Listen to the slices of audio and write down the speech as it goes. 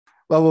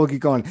Well, we'll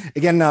keep going.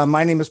 Again,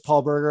 my name is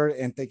Paul Berger,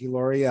 and thank you,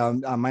 Lori.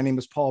 My name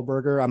is Paul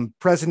Berger. I'm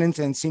president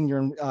and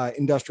senior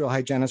industrial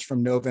hygienist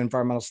from Nova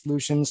Environmental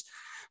Solutions,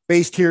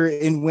 based here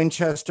in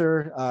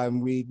Winchester.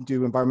 We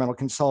do environmental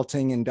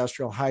consulting,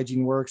 industrial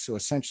hygiene work. So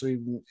essentially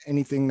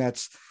anything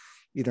that's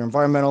either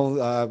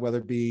environmental, whether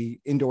it be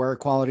indoor air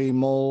quality,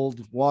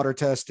 mold, water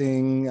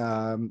testing,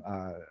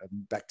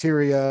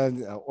 bacteria,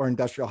 or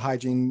industrial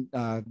hygiene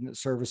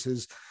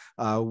services.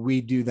 We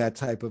do that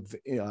type of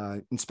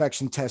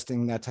inspection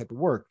testing, that type of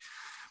work.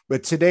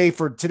 But today,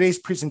 for today's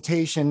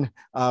presentation,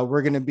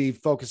 we're going to be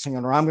focusing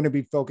on, or I'm going to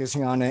be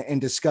focusing on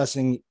and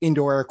discussing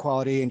indoor air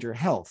quality and your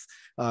health.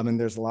 And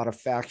there's a lot of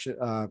factors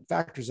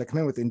that come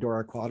in with indoor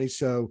air quality.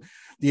 So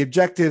the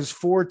objectives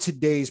for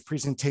today's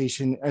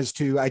presentation is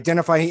to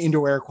identify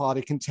indoor air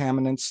quality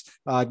contaminants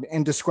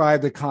and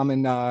describe the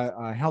common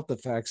health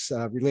effects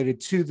related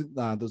to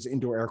those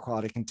indoor air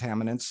quality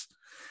contaminants.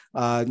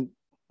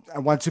 I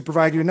want to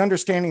provide you an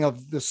understanding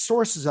of the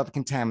sources of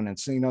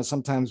contaminants. You know,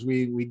 sometimes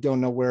we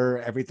don't know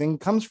where everything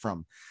comes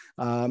from.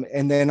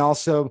 And then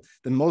also,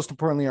 the most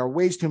importantly, are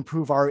ways to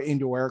improve our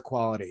indoor air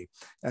quality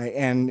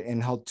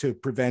and help to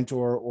prevent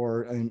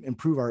or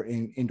improve our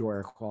indoor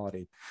air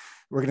quality.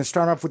 We're going to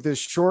start off with this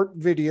short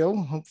video.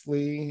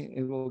 Hopefully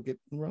it will get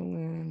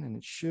rolling, and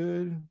it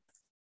should.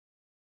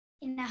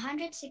 In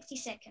 160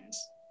 seconds,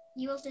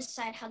 you will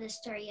decide how this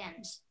story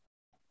ends.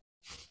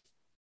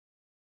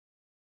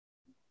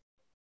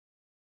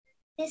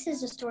 This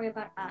is a story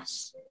about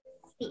us,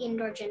 the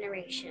indoor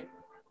generation.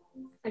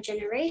 A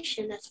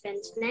generation that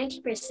spends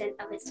 90%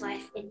 of its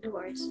life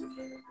indoors.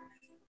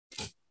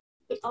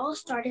 It all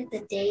started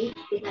the day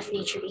we left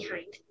nature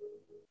behind.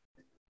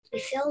 We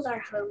filled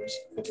our homes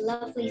with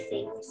lovely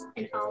things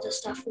and all the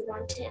stuff we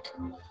wanted.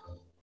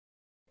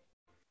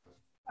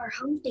 Our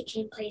homes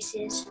became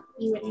places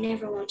you would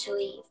never want to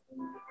leave.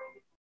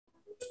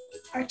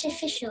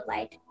 Artificial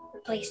light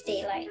replaced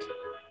daylight.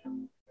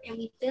 And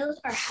we built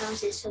our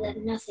houses so that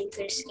nothing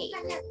could escape.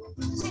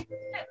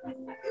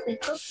 We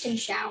cooked and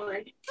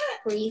showered,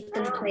 breathed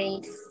and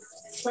played,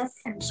 slept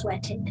and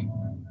sweated.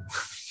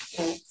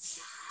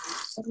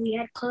 But we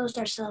had closed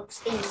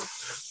ourselves in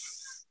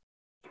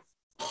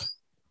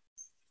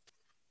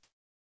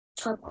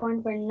to a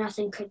point where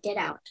nothing could get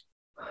out.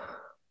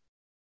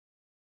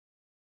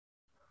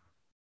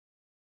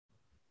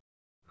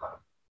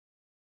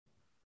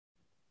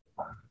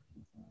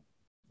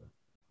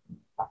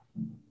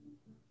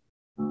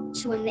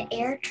 So when the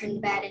air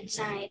turned bad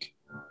inside,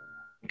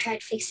 I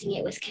tried fixing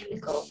it with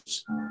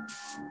chemicals.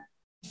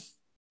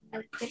 I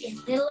would put in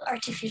little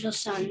artificial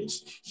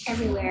suns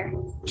everywhere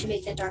to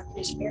make the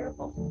darkness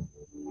bearable.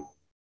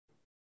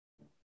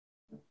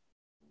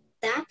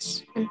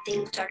 That's when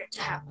things started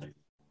to happen.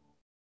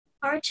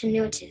 Hard to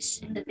notice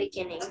in the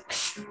beginning.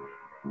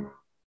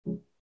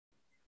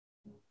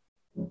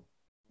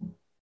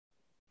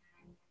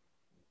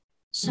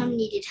 Some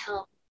needed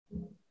help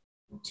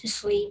to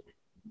sleep,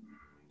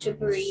 to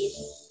breathe,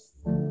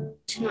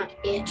 to not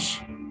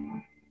itch.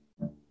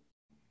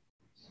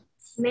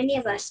 Many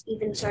of us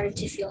even started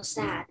to feel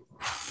sad.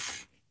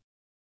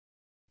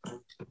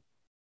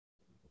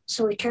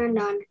 So we turned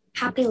on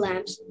happy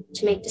lamps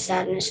to make the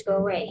sadness go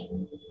away.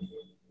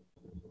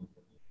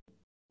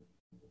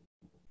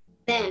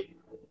 Then,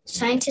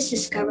 scientists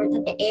discovered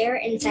that the air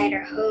inside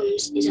our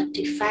homes is up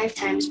to 5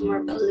 times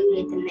more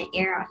polluted than the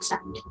air outside.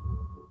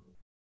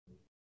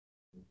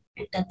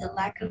 And that the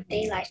lack of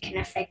daylight can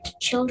affect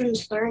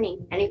children's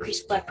learning and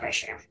increase blood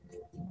pressure.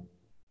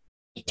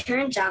 It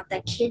turns out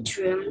that kids'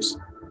 rooms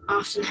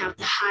often have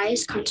the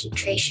highest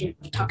concentration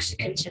of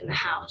toxicants in the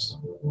house.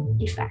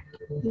 In fact,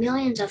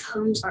 millions of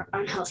homes are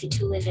unhealthy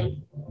to live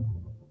in.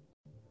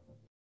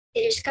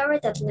 They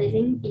discovered that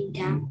living in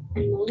damp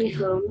and moldy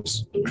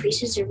homes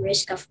increases the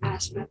risk of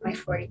asthma by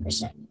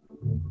 40%.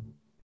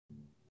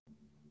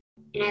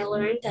 And I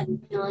learned that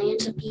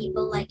millions of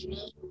people like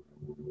me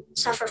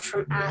suffer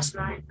from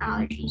asthma and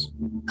allergies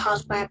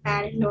caused by a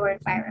bad indoor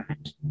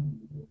environment.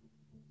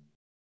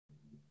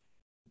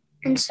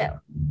 And so,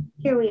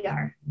 here we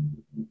are.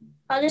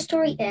 How the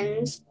story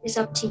ends is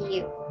up to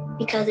you,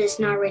 because it's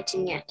not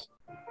written yet.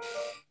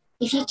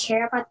 If you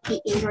care about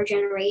the indoor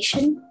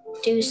generation,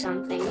 do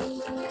something.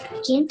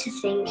 Begin to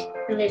think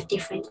and live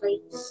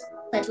differently.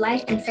 Let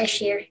light and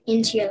fresh air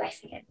into your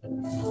life again.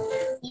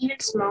 Even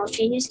small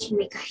changes can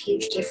make a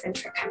huge difference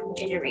for coming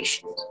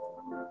generations.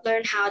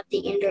 Learn how at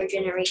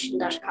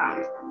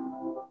theindoorgeneration.com.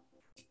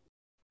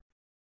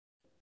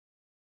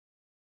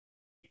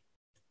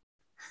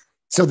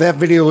 So that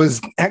video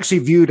was actually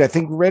viewed, I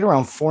think, right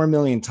around 4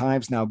 million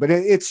times now. But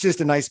it's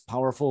just a nice,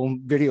 powerful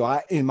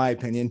video, in my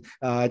opinion,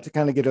 to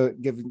kind of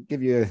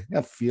give you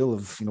a feel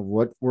of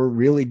what we're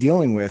really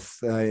dealing with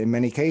in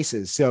many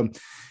cases. So,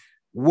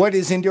 what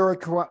is indoor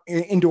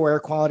air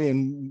quality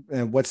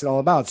and what's it all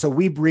about? So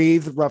we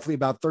breathe roughly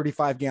about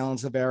 35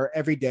 gallons of air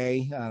every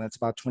day. That's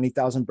about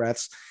 20,000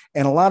 breaths.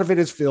 And a lot of it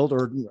is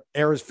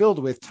air is filled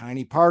with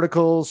tiny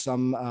particles,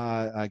 some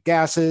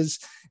gases,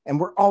 and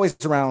we're always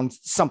around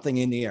something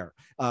in the air.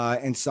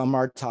 And some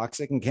are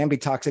toxic and can be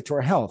toxic to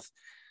our health.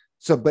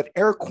 So, but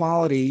air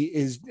quality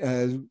is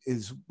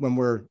when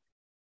we're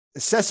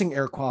assessing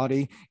air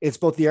quality, it's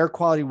both the air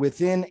quality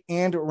within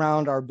and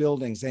around our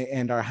buildings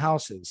and our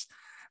houses.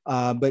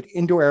 But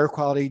indoor air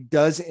quality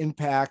does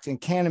impact and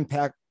can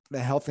impact the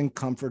health and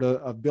comfort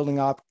of building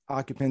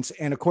occupants.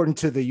 And according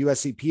to the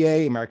US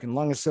EPA, American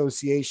Lung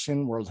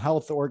Association, World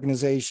Health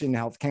Organization,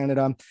 Health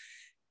Canada,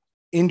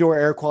 indoor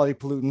air quality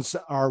pollutants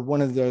are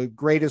one of the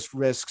greatest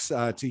risks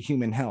to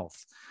human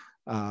health.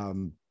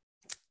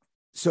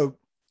 So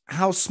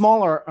how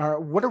small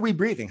what are we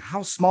breathing?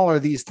 How small are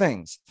these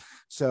things?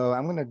 So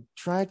I'm going to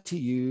try to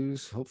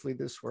use, hopefully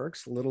this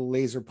works, a little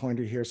laser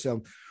pointer here.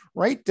 So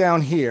right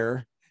down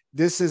here,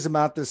 this is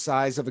about the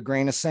size of a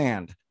grain of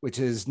sand, which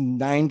is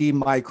 90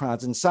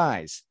 microns in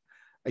size.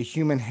 A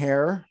human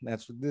hair,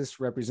 that's what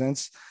this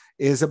represents,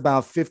 is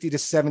about 50 to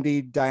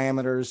 70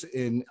 diameters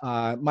in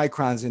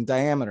microns in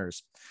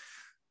diameters.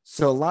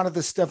 So a lot of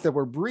the stuff that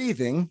we're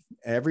breathing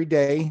every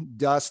day,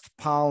 dust,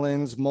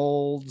 pollens,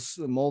 molds,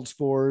 mold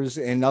spores,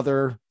 and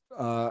other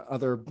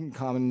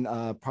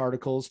common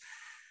particles,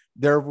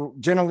 they're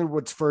generally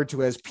what's referred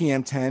to as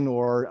PM10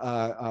 or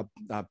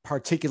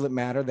particulate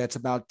matter that's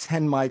about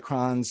 10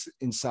 microns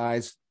in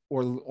size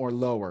or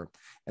lower.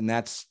 And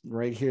that's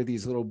right here,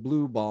 these little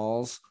blue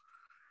balls.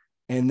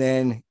 And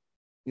then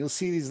you'll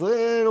see these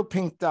little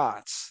pink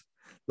dots.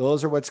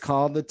 Those are what's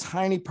called the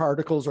tiny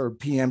particles, or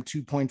PM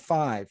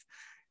 2.5.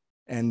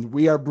 And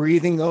we are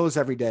breathing those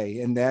every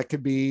day. And that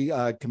could be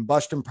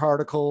combustion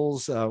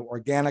particles,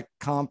 organic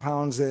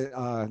compounds,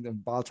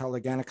 volatile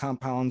organic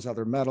compounds,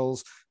 other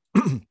metals.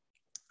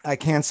 I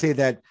can say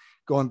that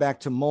going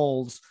back to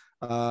molds,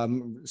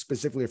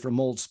 specifically for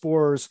mold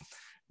spores,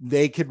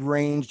 they could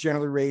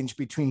generally range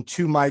between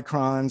 2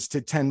 microns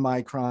to 10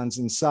 microns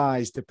in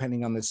size,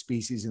 depending on the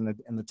species and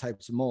the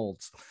types of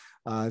molds.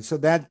 So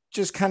that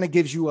just kind of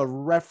gives you a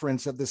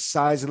reference of the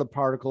size of the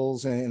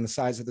particles and the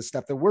size of the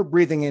stuff that we're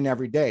breathing in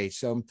every day.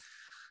 So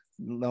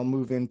I'll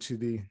move into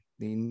the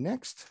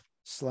next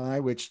slide,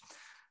 which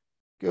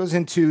goes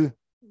into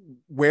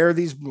where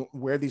these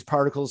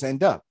particles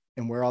end up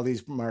and where all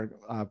these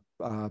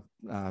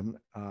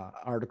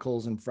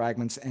articles and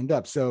fragments end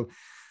up. So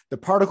the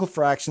particle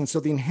fractions, so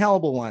the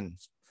inhalable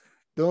ones,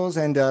 those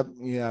end up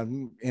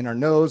in our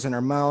nose and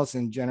our mouths,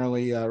 and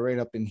generally right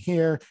up in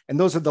here. And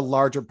those are the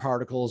larger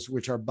particles,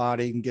 which our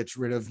body gets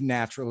rid of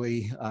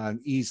naturally,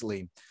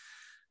 easily.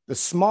 The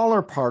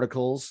smaller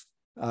particles,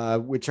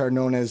 which are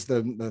known as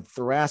the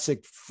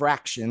thoracic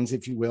fractions,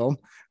 if you will,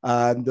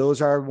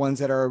 those are ones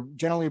that are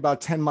generally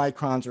about 10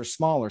 microns or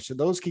smaller. So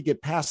those could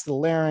get past the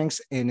larynx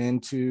and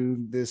into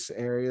this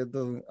area of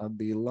the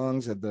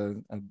lungs,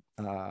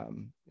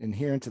 in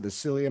here into the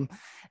cilium.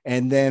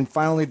 And then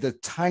finally, the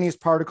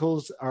tiniest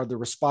particles are the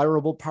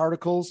respirable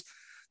particles.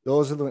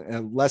 Those are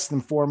the less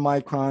than 4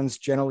 microns.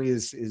 Generally,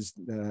 is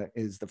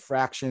the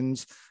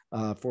fractions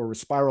for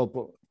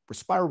respirable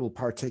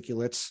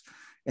particulates,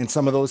 and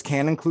some of those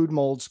can include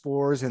mold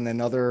spores, and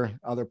then other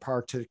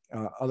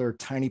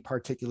tiny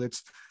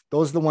particulates.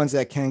 Those are the ones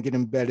that can get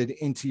embedded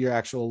into your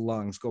actual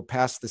lungs, go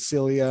past the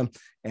cilia,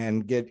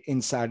 and get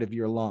inside of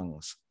your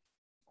lungs.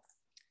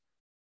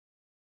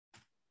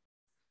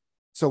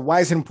 So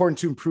why is it important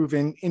to improve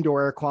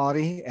indoor air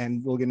quality?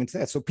 And we'll get into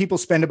that. So people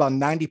spend about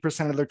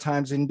 90% of their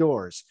times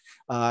indoors.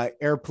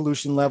 Air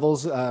pollution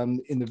levels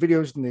in the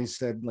videos, and they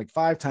said like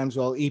 5 times.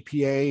 Well,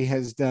 EPA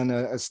has done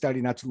a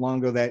study not too long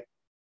ago that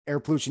air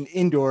pollution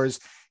indoors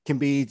can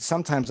be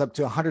sometimes up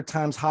to 100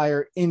 times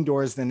higher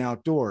indoors than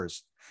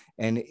outdoors.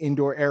 And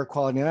indoor air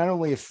quality not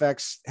only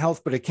affects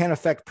health, but it can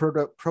affect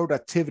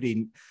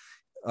productivity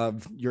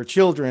of your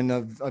children,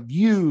 of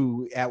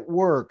you at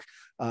work,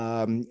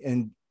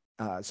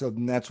 so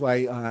that's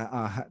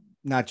why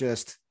not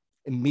just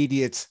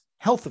immediate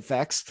health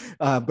effects,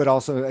 but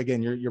also,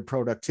 again, your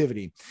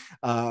productivity.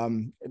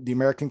 The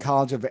American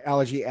College of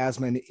Allergy,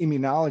 Asthma, and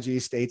Immunology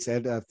states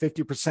that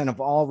 50% of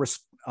all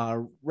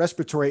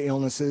respiratory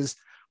illnesses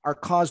are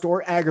caused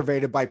or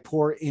aggravated by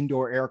poor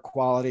indoor air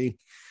quality.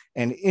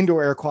 And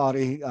indoor air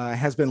quality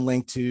has been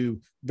linked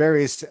to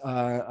various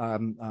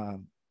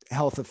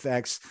health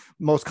effects.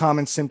 Most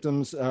common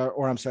symptoms,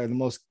 the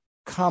most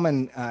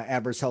common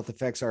adverse health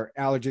effects are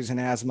allergies and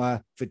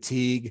asthma,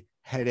 fatigue,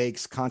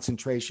 headaches,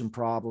 concentration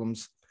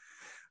problems.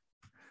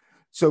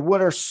 So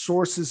what are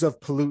sources of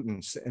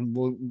pollutants?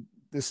 And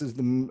this is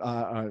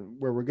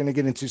where we're going to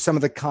get into some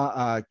of the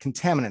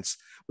contaminants.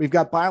 We've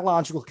got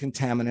biological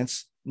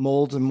contaminants,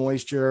 mold and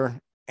moisture,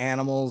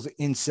 animals,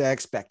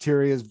 insects,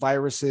 bacteria,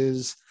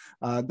 viruses.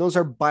 Those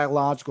are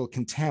biological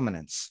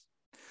contaminants.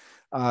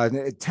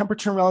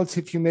 Temperature and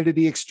relative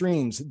humidity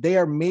extremes, they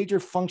are major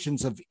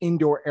functions of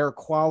indoor air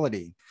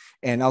quality.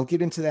 And I'll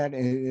get into that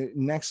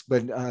next,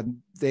 but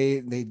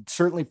they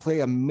certainly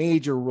play a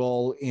major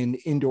role in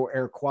indoor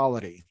air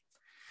quality.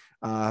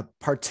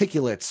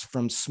 Particulates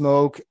from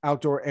smoke,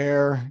 outdoor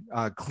air,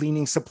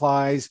 cleaning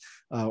supplies,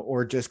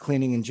 or just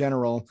cleaning in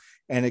general.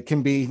 And it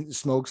can be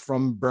smokes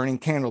from burning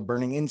candle,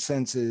 burning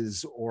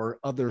incenses, or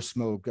other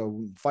smoke,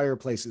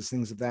 fireplaces,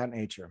 things of that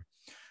nature.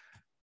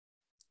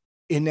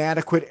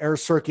 Inadequate air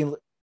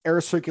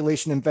air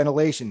circulation and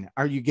ventilation.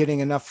 Are you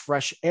getting enough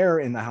fresh air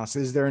in the house?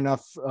 Is there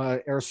enough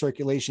air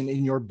circulation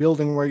in your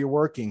building where you're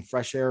working,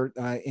 fresh air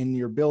in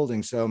your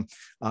building? So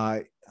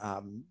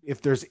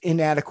if there's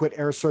inadequate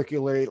air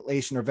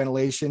circulation or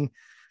ventilation,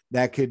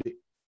 that could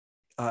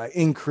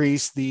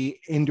increase the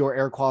indoor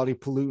air quality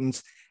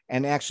pollutants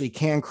and actually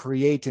can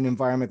create an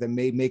environment that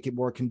may make it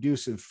more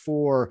conducive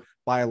for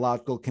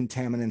biological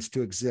contaminants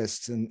to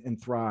exist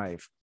and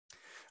thrive.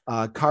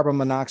 Carbon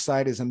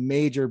monoxide is a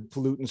major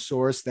pollutant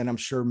source that I'm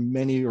sure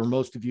many or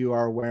most of you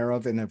are aware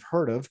of and have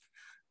heard of,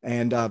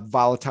 and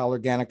volatile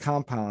organic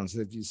compounds.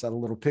 If you saw a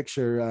little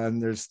picture,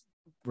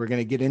 we're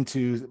going to get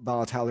into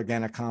volatile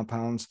organic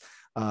compounds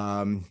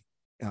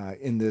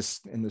in this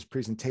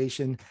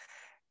presentation.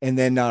 And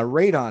then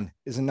radon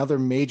is another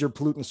major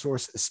pollutant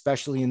source,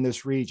 especially in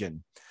this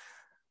region.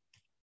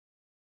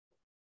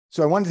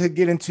 So I wanted to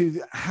get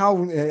into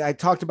how I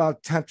talked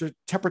about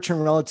temperature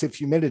and relative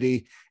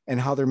humidity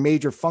and how they're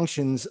major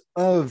functions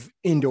of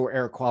indoor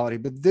air quality.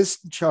 But this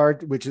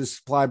chart, which is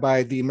supplied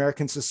by the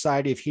American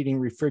Society of Heating,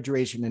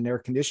 Refrigeration, and Air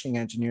Conditioning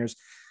Engineers,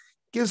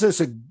 gives us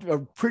a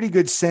pretty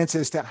good sense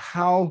as to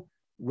how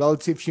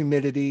relative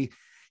humidity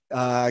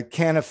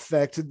can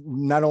affect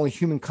not only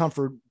human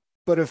comfort,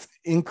 but if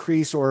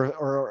increase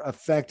or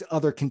affect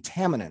other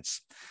contaminants.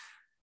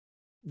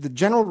 The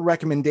general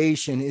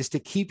recommendation is to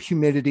keep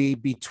humidity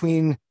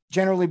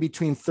generally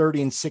between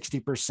 30 and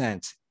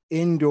 60%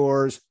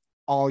 indoors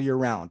all year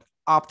round.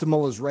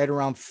 Optimal is right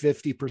around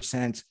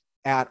 50%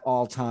 at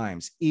all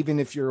times, even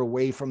if you're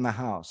away from the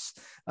house,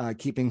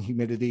 keeping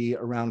humidity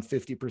around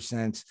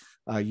 50%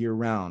 year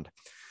round.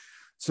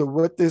 So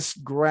what this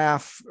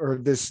graph or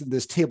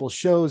this table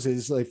shows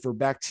is like for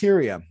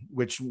bacteria,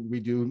 which we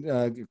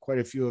do quite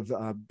a few of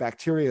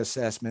bacteria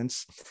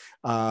assessments.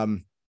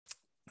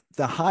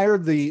 The higher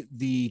the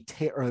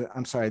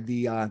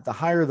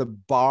higher the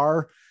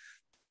bar,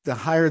 the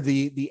higher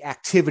the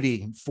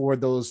activity for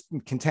those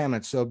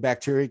contaminants. So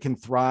bacteria can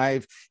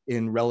thrive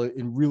in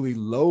really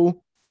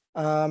low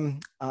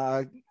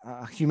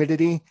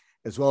humidity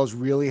as well as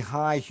really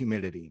high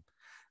humidity.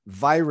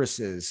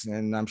 Viruses,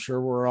 and I'm sure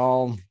we're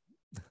all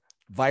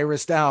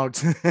virused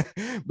out,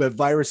 but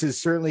viruses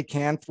certainly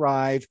can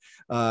thrive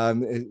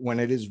when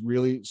it is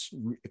really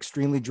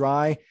extremely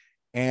dry.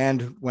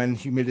 And when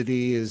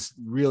humidity is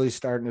really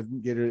starting to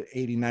get at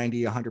 80,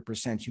 90,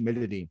 100%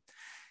 humidity.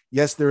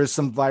 Yes, there is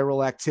some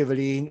viral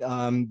activity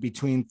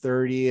between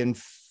 30 and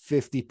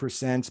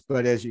 50%,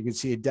 but as you can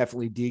see, it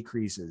definitely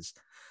decreases.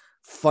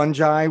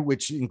 Fungi,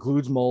 which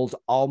includes mold,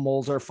 all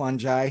molds are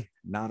fungi,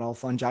 not all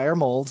fungi are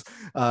molds.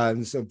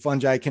 So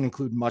fungi can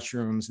include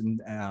mushrooms,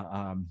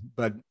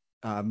 but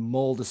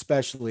mold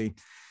especially.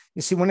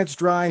 You see, when it's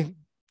dry,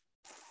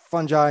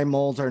 fungi,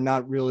 molds are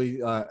not really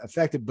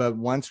affected, but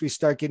once we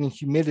start getting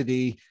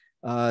humidity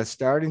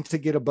starting to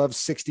get above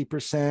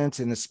 60%,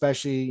 and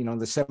especially,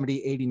 the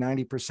 70, 80,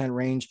 90%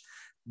 range,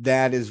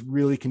 that is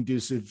really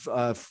conducive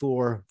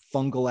for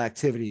fungal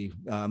activity,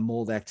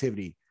 mold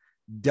activity,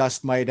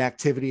 dust mite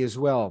activity as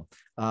well.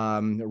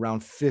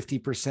 Around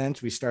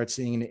 50%, we start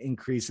seeing an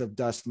increase of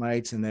dust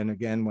mites. And then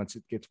again, once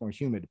it gets more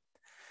humid.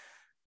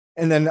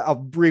 And then I'll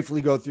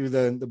briefly go through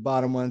the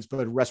bottom ones,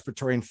 but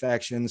respiratory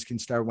infections can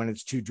start when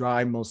it's too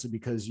dry, mostly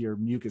because your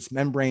mucous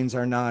membranes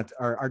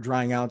are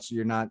drying out. So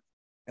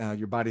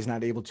your body's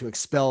not able to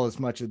expel as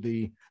much of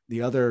the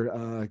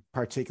other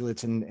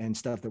particulates and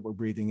stuff that we're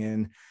breathing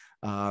in.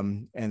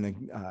 And the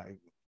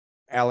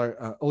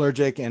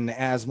allergic and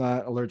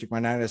asthma, allergic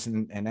rhinitis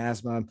and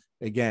asthma,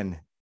 again,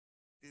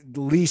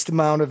 the least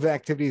amount of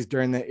activities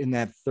in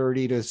that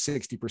 30 to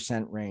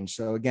 60% range.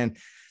 So again,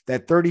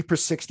 that 30 per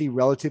 60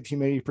 relative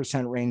humidity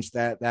percent range,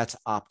 that's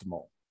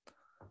optimal.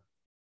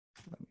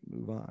 Let me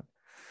move on.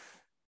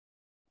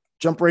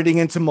 Jump right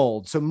into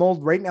mold. So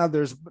mold right now,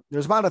 there's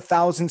about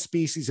 1,000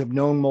 species of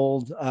known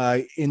mold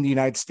in the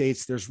United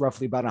States. There's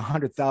roughly about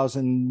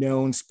 100,000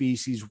 known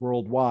species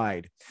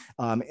worldwide.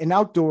 And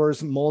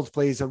outdoors, mold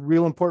plays a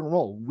real important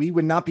role. We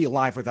would not be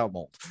alive without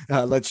mold.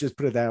 Let's just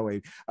put it that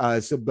way.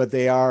 But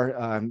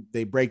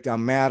they break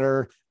down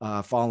matter,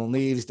 fallen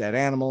leaves, dead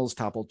animals,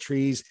 toppled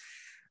trees.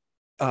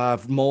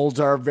 Molds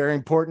are very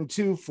important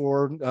too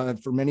for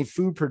many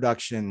food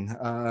production.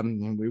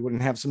 We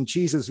wouldn't have some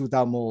cheeses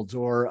without molds,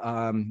 or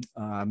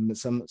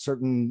some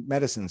certain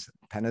medicines.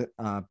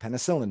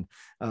 Penicillin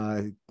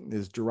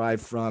is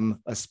derived from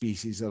a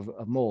species of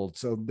mold.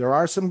 So there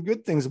are some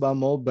good things about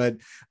mold, but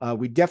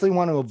we definitely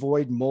want to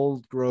avoid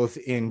mold growth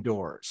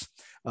indoors.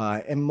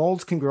 And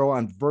molds can grow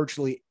on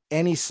virtually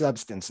any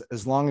substance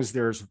as long as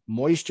there's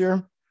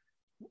moisture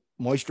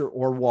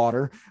or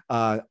water,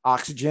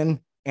 oxygen,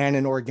 and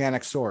an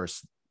organic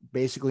source.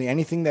 Basically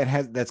anything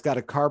that's got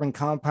a carbon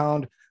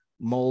compound,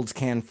 molds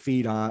can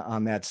feed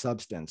on that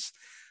substance.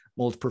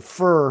 Molds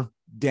prefer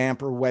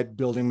damp or wet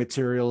building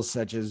materials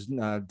such as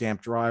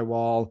damp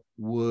drywall,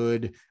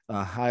 wood,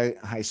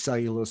 high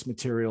cellulose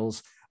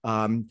materials.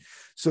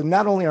 So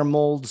not only are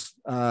molds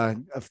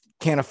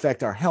can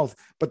affect our health,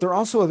 but they're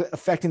also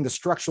affecting the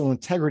structural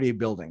integrity of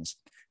buildings.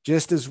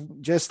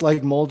 Just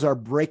like molds are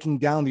breaking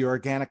down the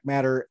organic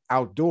matter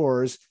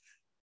outdoors,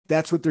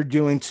 that's what they're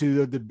doing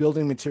to the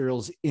building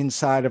materials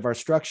inside of our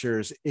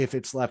structures if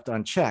it's left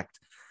unchecked.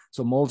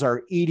 So molds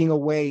are eating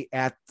away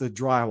at the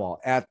drywall,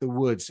 at the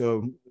wood.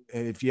 So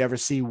if you ever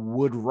see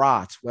wood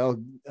rot,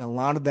 well, a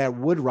lot of that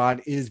wood rot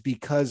is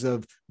because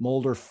of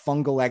mold or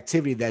fungal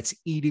activity that's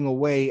eating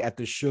away at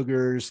the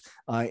sugars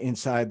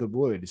inside the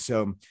wood.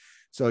 So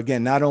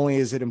again, not only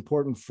is it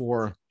important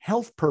for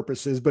health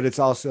purposes, but it's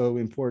also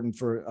important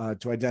for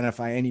to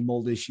identify any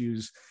mold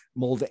issues,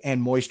 mold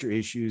and moisture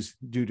issues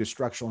due to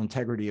structural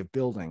integrity of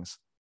buildings.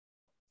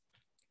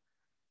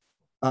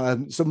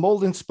 So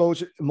mold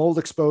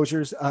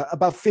exposures,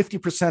 about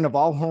 50% of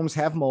all homes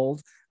have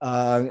mold,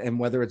 and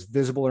whether it's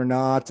visible or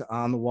not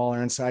on the wall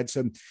or inside.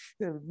 So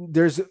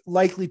there's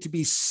likely to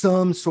be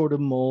some sort of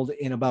mold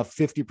in about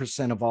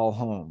 50% of all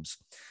homes.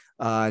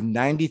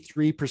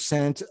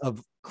 93%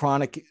 of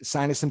chronic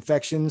sinus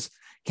infections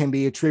can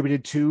be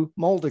attributed to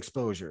mold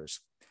exposures.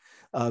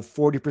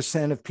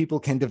 40% of people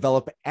can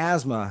develop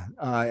asthma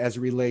as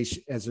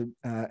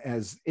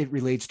it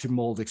relates to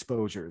mold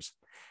exposures.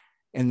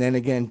 And then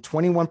again,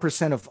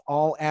 21% of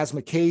all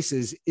asthma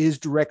cases is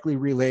directly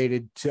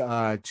related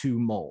to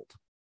mold.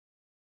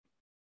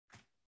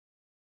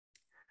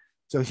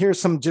 So here's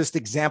some just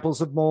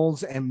examples of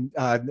molds and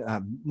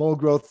mold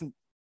growth.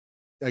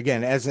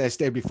 Again, as I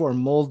stated before,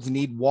 molds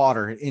need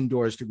water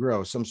indoors to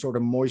grow, some sort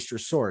of moisture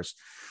source.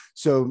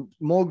 So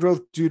mold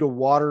growth due to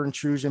water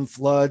intrusion,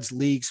 floods,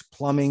 leaks,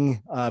 plumbing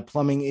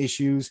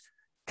issues,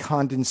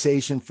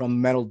 condensation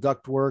from metal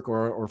ductwork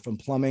or from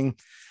plumbing.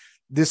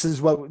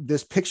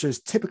 This picture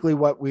is typically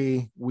what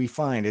we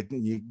find.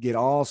 You get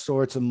all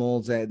sorts of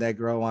molds that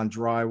grow on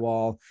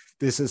drywall.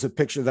 This is a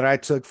picture that I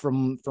took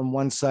from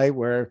one site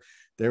where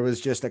there was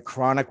just a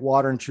chronic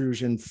water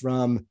intrusion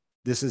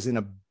this is in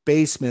a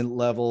basement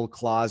level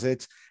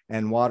closet,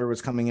 and water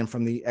was coming in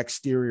from the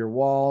exterior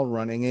wall,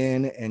 running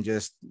in and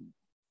just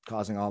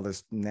causing all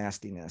this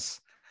nastiness.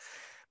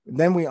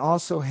 Then we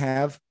also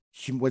have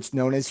what's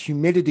known as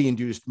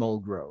humidity-induced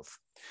mold growth.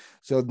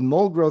 So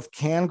mold growth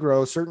can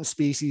grow. Certain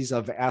species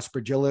of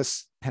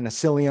Aspergillus,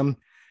 Penicillium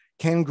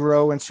can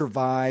grow and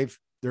survive.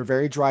 They're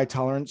very dry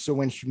tolerant. So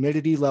when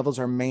humidity levels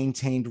are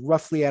maintained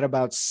roughly at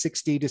about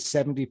 60 to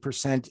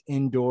 70%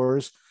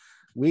 indoors,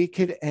 we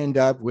could end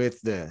up with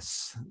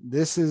this.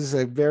 This is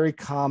a very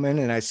common,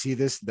 and I see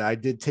this, I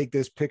did take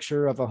this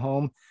picture of a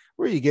home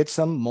where you get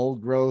some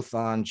mold growth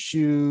on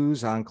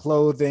shoes, on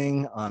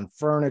clothing, on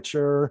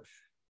furniture,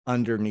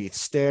 underneath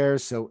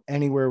stairs. So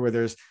anywhere where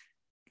there's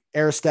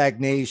air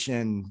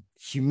stagnation,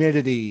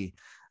 humidity,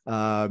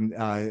 so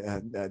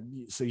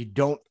you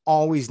don't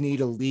always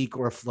need a leak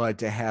or a flood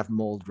to have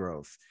mold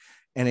growth.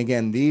 And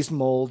again, these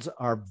molds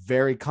are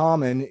very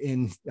common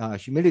in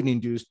humidity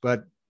induced,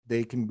 but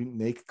they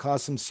can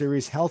cause some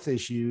serious health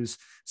issues,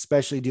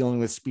 especially dealing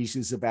with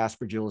species of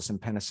Aspergillus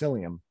and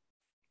Penicillium.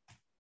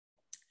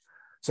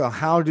 So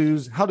how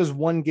does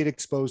one get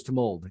exposed to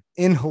mold?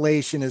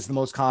 Inhalation is the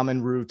most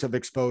common route of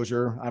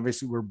exposure.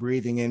 Obviously, we're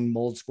breathing in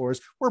mold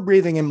spores. We're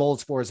breathing in mold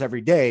spores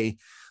every day,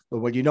 but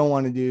what you don't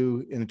want to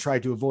do and try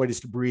to avoid is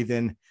to breathe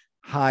in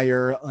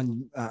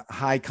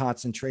high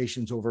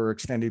concentrations over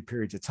extended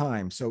periods of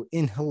time. So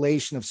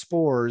inhalation of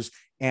spores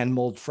and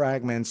mold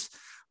fragments,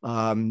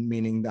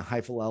 meaning the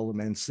hyphal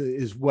elements,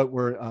 is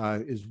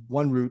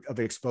one route of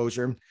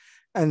exposure.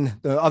 And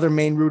the other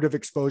main route of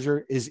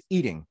exposure is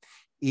eating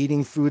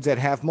foods that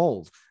have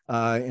mold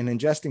and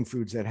ingesting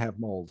foods that have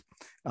mold.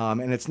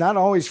 And it's not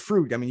always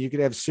fruit. I mean, you could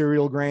have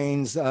cereal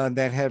grains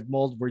that have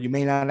mold where you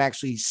may not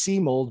actually see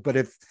mold, but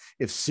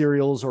if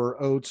cereals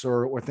or oats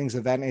or things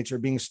of that nature are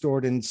being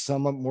stored in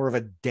somewhat more of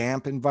a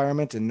damp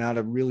environment and not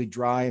a really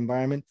dry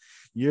environment,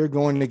 you're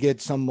going to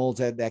get some molds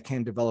that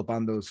can develop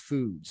on those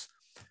foods.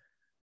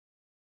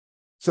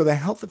 So the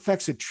health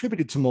effects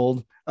attributed to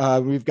mold,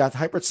 we've got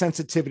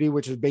hypersensitivity,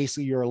 which is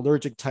basically your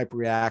allergic type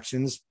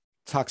reactions,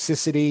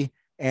 toxicity,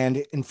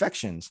 and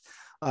infections.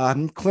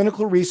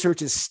 Clinical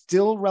research is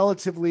still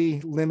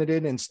relatively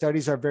limited, and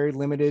studies are very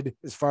limited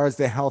as far as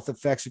the health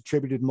effects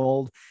attributed to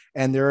mold.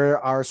 And there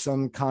are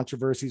some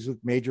controversies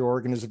with major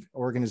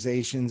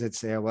organizations that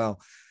say,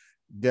 well,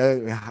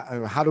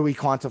 how do we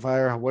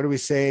quantify, or what do we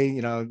say?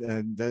 You know,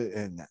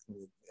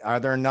 are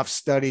there enough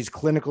studies,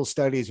 clinical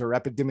studies or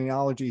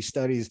epidemiology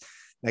studies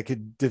that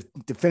could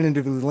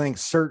definitively link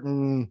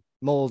certain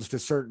molds to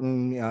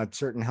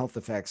certain health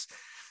effects?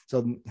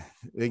 So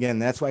again,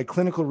 that's why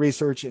clinical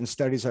research and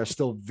studies are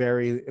still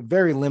very,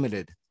 very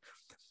limited.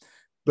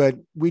 But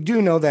we do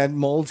know that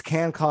molds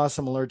can cause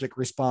some allergic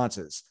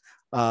responses.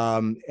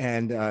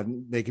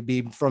 They could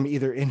be from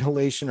either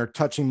inhalation or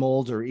touching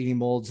molds, or eating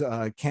molds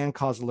can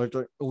cause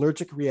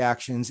allergic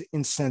reactions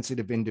in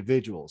sensitive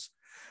individuals.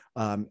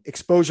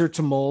 Exposure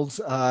to molds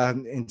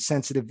in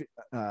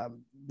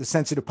the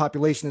sensitive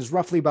population is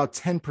roughly about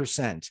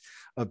 10%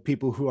 of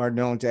people who are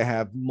known to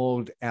have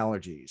mold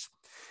allergies.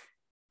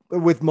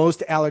 With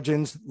most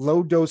allergens,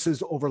 low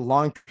doses over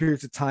long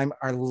periods of time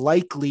are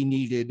likely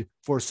needed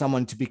for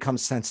someone to become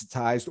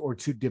sensitized or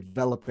to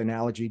develop an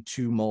allergy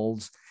to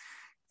molds.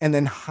 And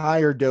then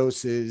higher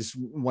doses,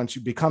 once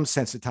you become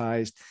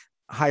sensitized,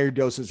 higher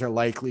doses are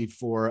likely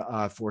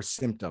for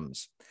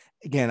symptoms.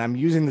 Again, I'm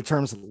using the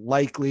terms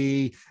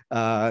likely,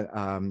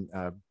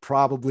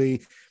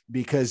 probably,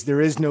 because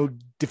there is no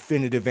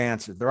definitive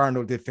answer. There are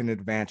no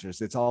definitive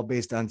answers. It's all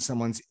based on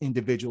someone's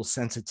individual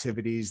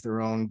sensitivities,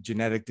 their own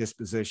genetic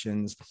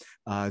dispositions.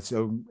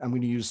 So I'm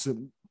going to use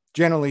some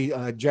generally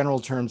general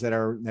terms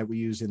that we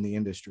use in the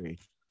industry.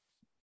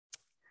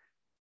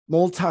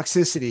 Mold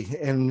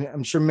toxicity, and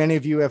I'm sure many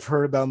of you have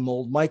heard about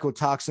mold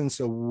mycotoxins.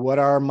 So what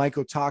are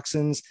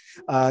mycotoxins?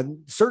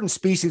 Certain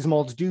species of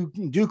molds do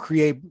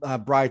create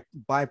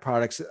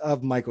byproducts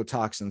of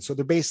mycotoxins. So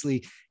they're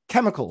basically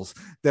chemicals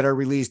that are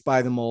released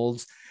by the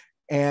molds.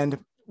 And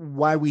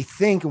why we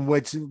think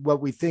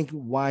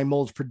why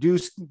molds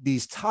produce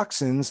these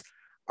toxins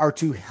are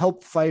to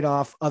help fight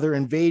off other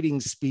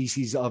invading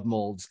species of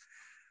molds.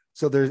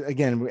 So there's,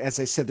 again,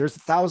 as I said, there's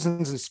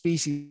thousands of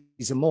species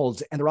of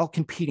molds, and they're all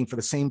competing for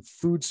the same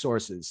food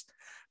sources.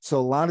 So a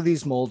lot of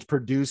these molds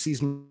produce these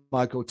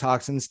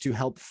mycotoxins to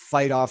help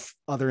fight off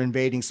other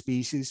invading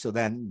species, so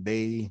that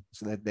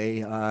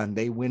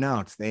they win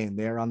out.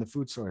 They're on the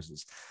food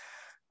sources.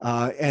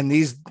 And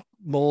these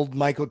mold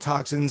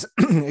mycotoxins,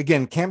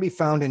 again, can be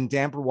found in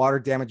damp or water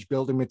damaged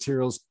building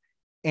materials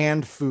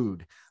and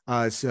food.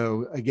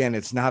 So again,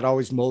 it's not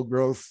always mold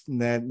growth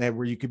that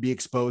where you could be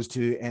exposed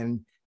to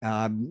and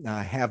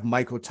have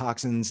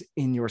mycotoxins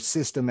in your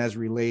system as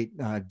relate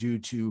due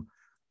to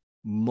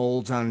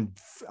molds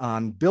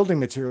on building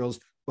materials,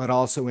 but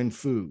also in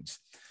foods.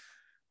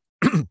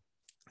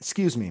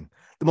 Excuse me.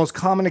 The most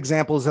common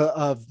examples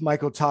of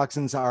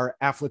mycotoxins are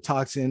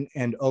aflatoxin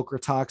and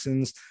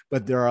ochratoxins,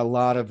 but there are a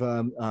lot of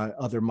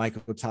other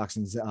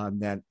mycotoxins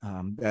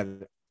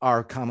that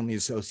are commonly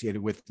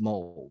associated with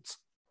molds.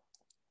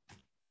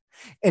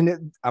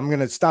 And I'm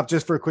going to stop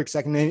just for a quick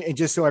second, and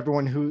just so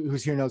everyone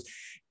who's here knows,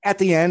 at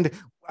the end,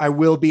 I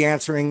will be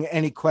answering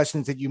any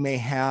questions that you may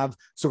have.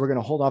 So we're going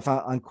to hold off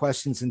on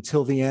questions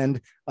until the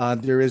end.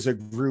 There is a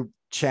group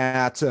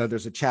chat.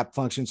 There's a chat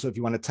function. So if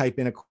you want to type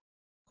in a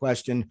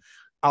question,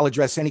 I'll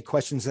address any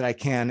questions that I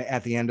can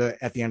at the end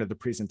of the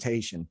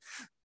presentation.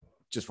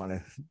 Just want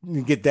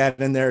to get that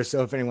in there.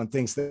 So if anyone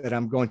thinks that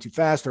I'm going too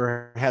fast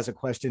or has a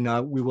question,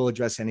 we will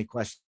address any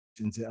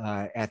questions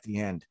at the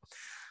end.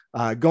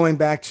 Going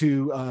back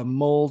to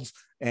molds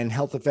and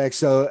health effects.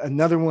 So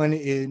another one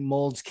is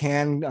molds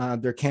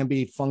there can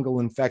be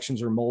fungal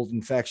infections or mold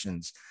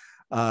infections.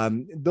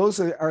 Those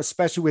are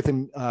especially with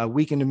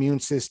weakened immune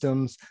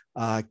systems,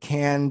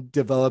 can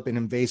develop an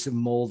invasive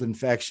mold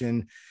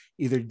infection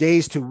either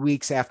days to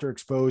weeks after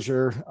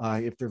exposure,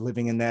 if they're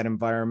living in that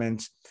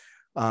environment.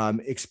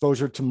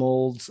 Exposure to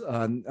molds,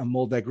 a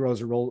mold that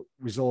grows as a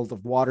result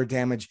of water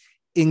damage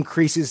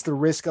increases the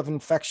risk of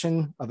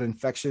infection of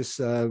infectious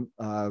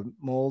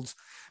molds.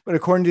 But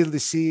according to the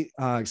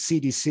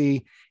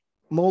CDC,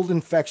 mold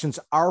infections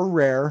are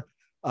rare.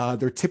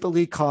 They're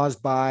typically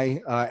caused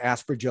by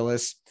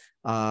Aspergillus,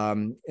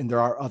 and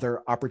there are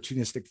other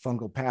opportunistic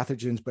fungal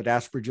pathogens, but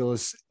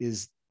Aspergillus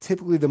is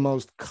typically the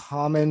most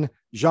common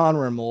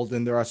genre mold,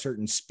 and there are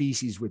certain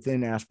species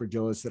within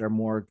Aspergillus that are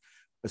more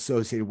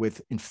associated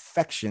with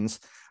infections.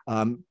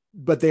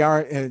 But they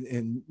are,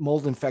 and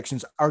mold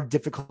infections are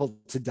difficult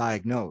to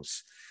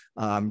diagnose.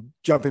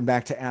 Jumping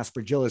back to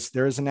Aspergillus,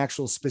 there is an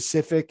actual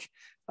specific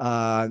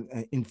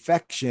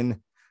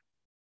infection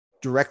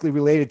directly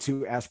related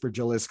to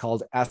Aspergillus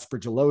called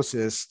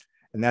aspergillosis,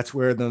 and that's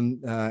where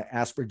the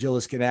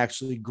Aspergillus can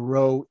actually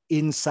grow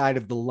inside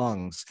of the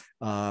lungs.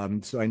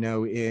 So I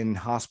know in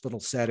hospital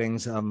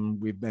settings,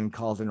 we've been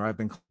called in, or I've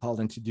been called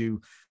in to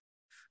do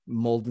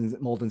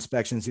mold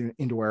inspections,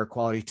 indoor air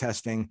quality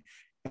testing,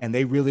 and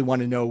they really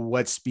want to know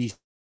what species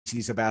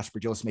of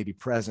Aspergillus may be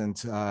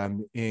present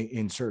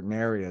in certain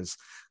areas.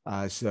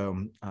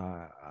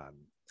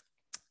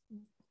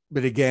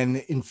 But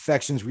again,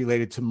 infections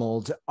related to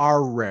molds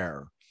are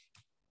rare.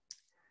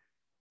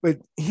 But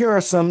here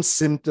are some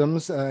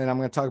symptoms, and I'm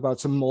going to talk about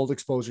some mold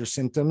exposure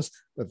symptoms.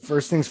 But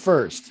first things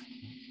first,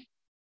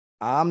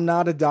 I'm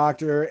not a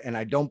doctor and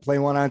I don't play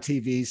one on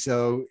TV.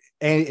 So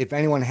if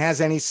anyone has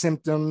any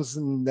symptoms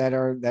that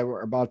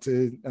were about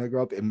to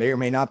grow up, it may or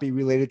may not be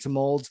related to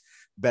molds.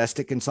 Best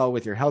to consult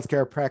with your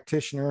healthcare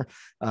practitioner.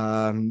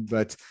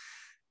 But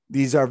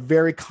these are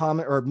very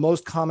common, or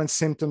most common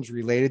symptoms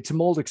related to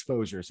mold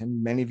exposures.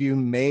 And many of you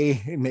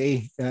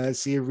may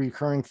see a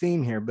recurring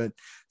theme here, but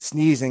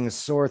sneezing,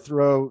 sore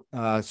throat,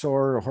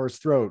 sore or hoarse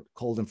throat,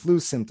 cold and flu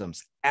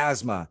symptoms,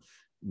 asthma,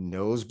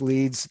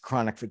 nosebleeds,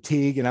 chronic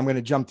fatigue. And I'm going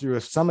to jump through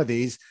some of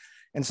these.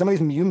 And some of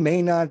these you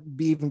may not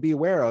even be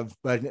aware of,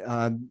 but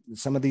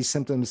some of these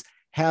symptoms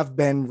have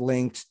been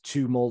linked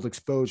to mold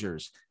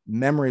exposures: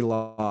 memory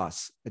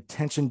loss,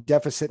 attention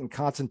deficit and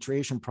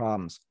concentration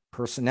problems,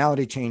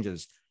 personality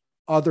changes,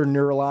 other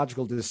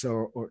neurological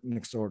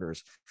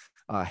disorders,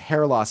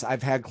 hair loss.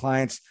 I've had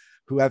clients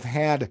who have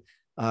had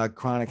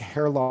chronic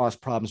hair loss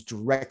problems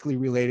directly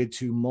related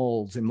to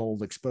molds and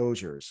mold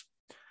exposures.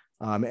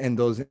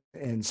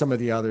 And some of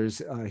the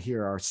others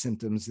here are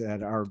symptoms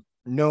that are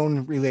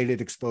known related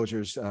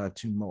exposures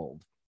to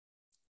mold.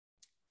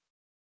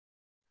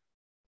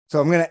 So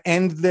I'm going to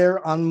end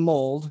there on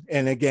mold.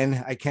 And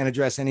again, I can't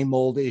address any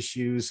mold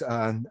issues. So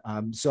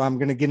I'm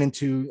going to get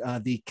into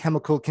the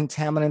chemical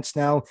contaminants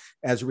now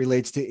as it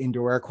relates to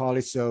indoor air quality.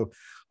 So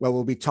what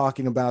we'll be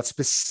talking about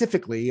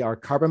specifically are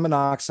carbon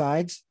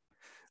monoxides,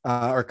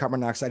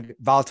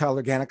 volatile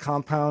organic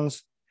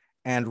compounds,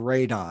 and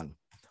radon.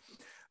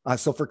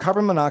 So for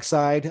carbon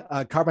monoxide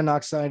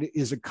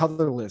is a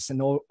colorless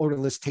and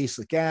odorless,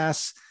 tasteless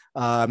gas.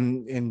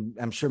 And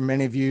I'm sure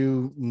many of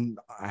you,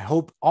 I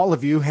hope all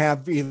of you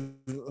have at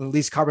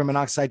least carbon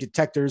monoxide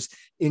detectors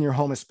in your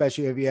home,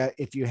 especially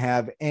if you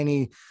have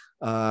any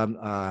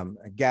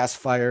gas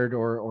fired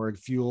or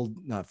fueled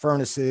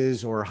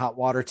furnaces or hot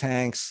water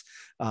tanks.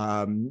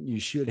 You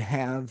should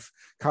have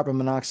carbon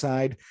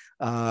monoxide,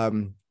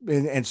 and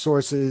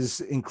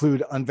sources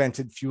include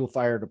unvented fuel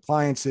fired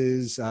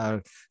appliances,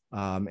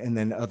 and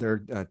then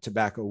other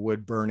tobacco,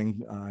 wood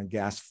burning,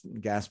 gas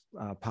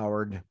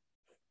powered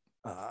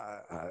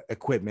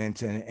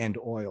equipment and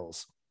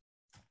oils.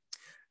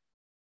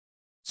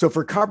 So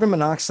for carbon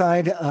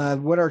monoxide,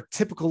 what are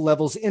typical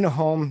levels in a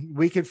home?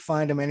 We could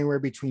find them anywhere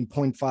between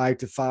 0.5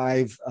 to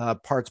 5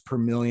 parts per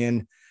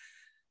million.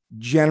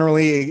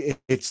 Generally,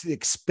 it's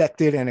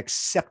expected and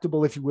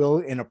acceptable, if you will,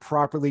 in a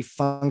properly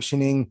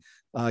functioning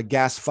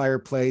gas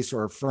fireplace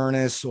or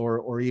furnace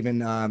or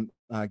even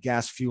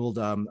gas fueled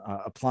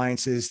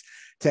appliances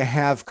to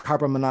have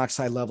carbon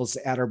monoxide levels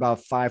at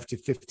about 5 to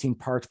 15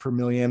 parts per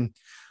million.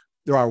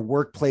 There are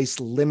workplace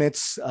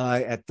limits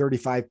at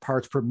 35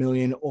 parts per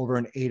million over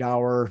an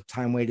 8-hour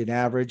time-weighted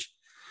average.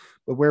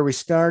 But where we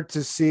start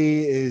to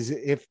see is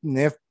if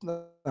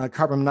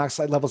carbon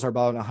monoxide levels are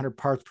about 100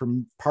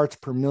 parts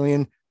per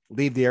million,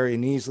 leave the area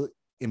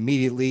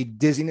immediately.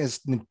 Dizziness,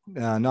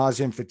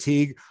 nausea, and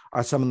fatigue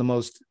are some of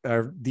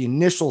the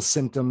initial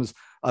symptoms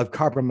of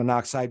carbon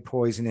monoxide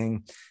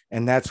poisoning.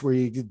 And that's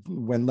where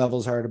when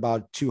levels are at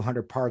about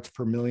 200 parts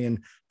per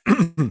million.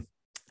 And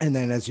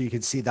then as you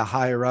can see, the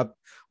higher up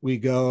we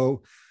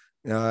go,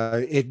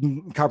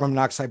 carbon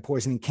monoxide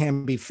poisoning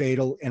can be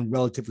fatal and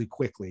relatively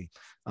quickly.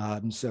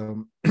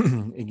 So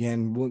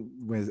again,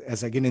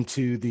 as I get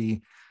into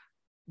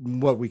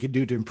what we could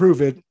do to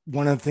improve it,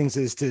 one of the things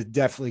is to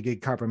definitely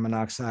get carbon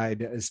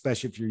monoxide,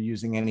 especially if you're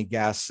using any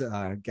gas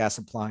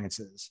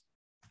appliances.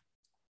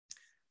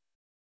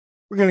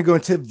 We're going to go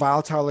into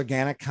volatile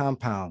organic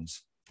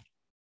compounds.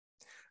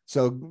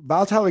 So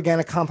volatile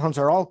organic compounds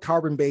are all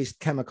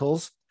carbon-based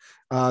chemicals.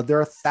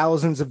 There are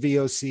thousands of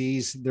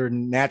VOCs. They're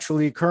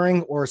naturally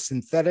occurring or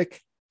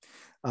synthetic,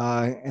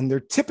 and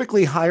they're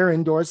typically higher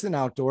indoors than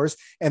outdoors,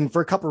 and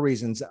for a couple of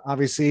reasons.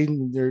 Obviously,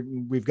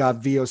 we've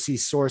got VOC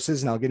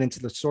sources, and I'll get into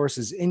the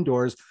sources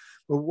indoors,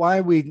 but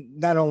why we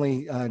not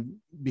only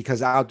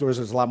because outdoors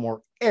there's a lot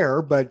more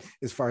air, but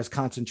as far as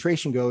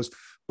concentration goes,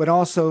 but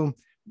also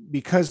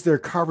because they're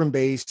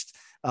carbon-based,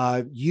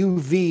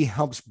 UV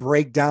helps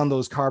break down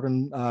those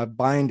carbon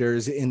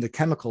binders in the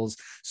chemicals.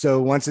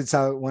 So once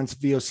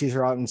VOCs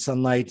are out in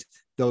sunlight,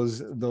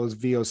 those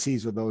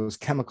VOCs or those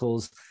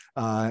chemicals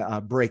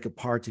break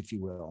apart, if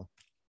you will.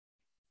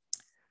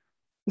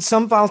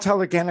 Some volatile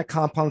organic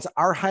compounds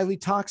are highly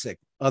toxic.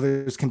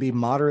 Others can be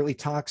moderately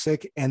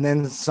toxic, and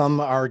then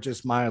some are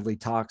just mildly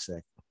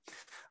toxic.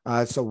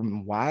 So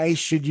why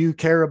should you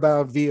care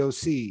about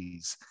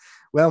VOCs?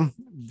 Well,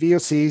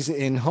 VOCs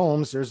in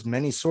homes, there's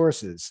many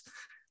sources.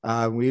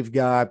 We've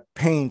got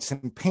paints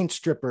and paint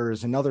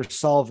strippers and other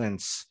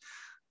solvents.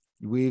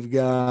 We've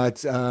got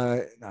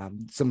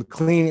some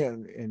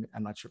cleaning, and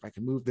I'm not sure if I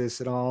can move this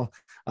at all,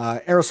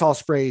 aerosol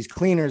sprays,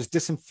 cleaners,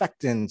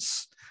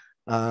 disinfectants,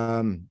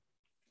 detergents,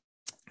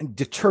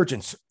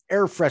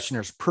 air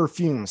fresheners,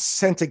 perfumes,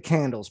 scented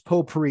candles,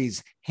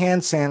 potpourris,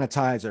 hand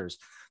sanitizers.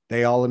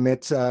 They all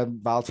emit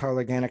volatile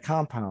organic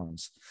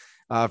compounds.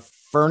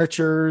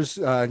 Furnitures,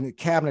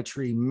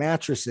 cabinetry,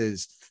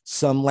 mattresses,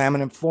 some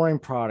laminate flooring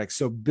products,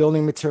 so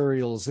building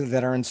materials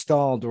that are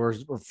installed or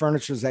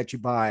furnitures that you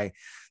buy,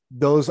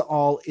 those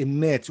all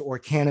emit or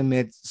can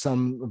emit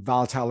some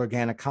volatile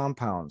organic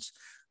compounds.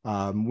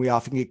 We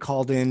often get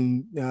called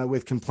in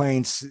with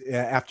complaints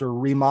after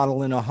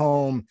remodeling a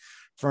home,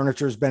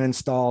 furniture has been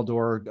installed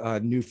or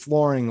new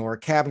flooring or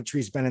cabinetry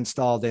has been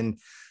installed, and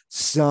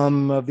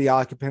some of the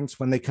occupants,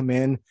 when they come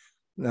in,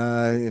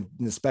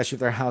 especially if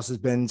their house has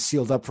been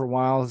sealed up for a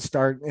while,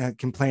 start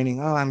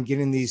complaining, oh, I'm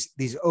getting these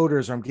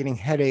odors, or I'm getting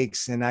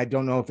headaches, and I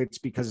don't know if it's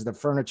because of the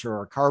furniture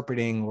or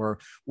carpeting or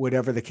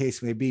whatever the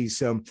case may be.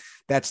 So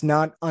that's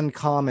not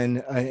uncommon,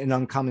 an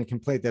uncommon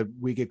complaint that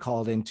we get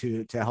called in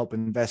to help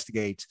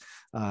investigate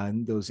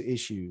those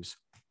issues.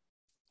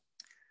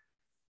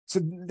 So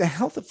the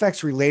health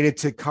effects related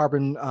to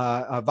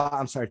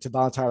to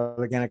volatile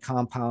organic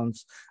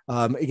compounds,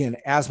 again,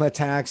 asthma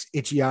attacks,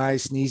 itchy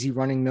eyes, sneezy,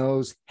 running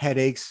nose,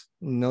 headaches.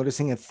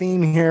 Noticing a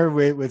theme here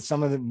with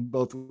some of them,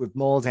 both with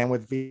molds and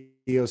with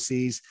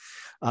VOCs.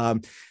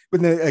 But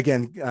then,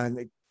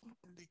 again,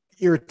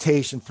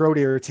 irritation, throat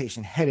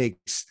irritation,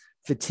 headaches,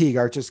 fatigue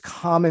are just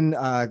common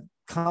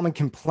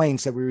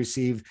complaints that we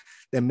receive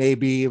that may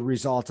be a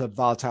result of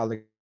volatile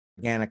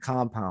organic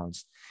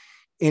compounds.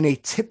 in a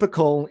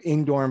typical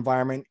indoor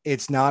environment,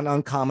 it's not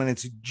uncommon.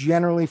 It's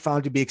generally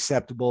found to be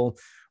acceptable,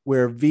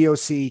 where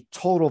VOC,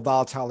 total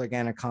volatile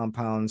organic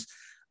compounds,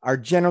 are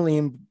generally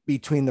in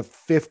between the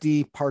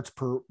 50 parts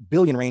per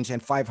billion range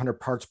and 500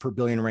 parts per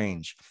billion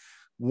range.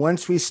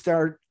 Once we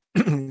start,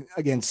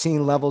 again,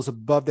 seeing levels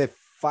above that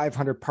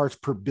 500 parts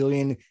per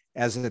billion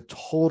as a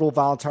total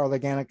volatile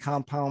organic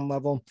compound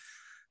level,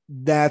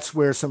 that's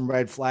where some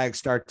red flags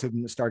start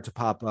to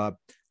pop up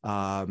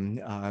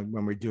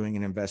when we're doing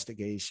an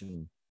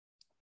investigation.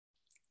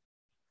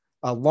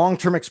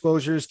 Long-term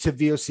exposures to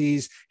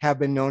VOCs have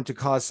been known to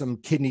cause some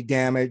kidney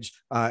damage,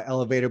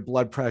 elevated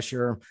blood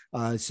pressure.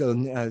 So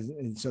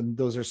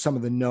those are some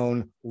of the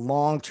known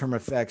long-term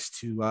effects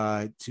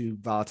to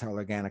volatile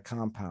organic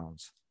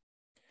compounds.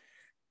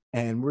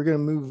 And we're going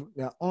to move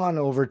on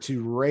over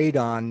to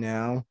radon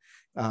now.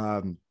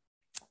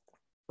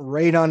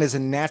 Radon is a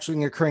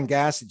naturally occurring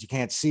gas that you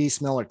can't see,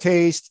 smell, or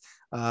taste.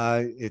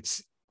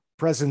 Its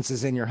presence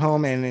is in your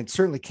home, and it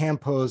certainly can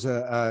pose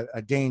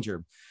a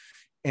danger.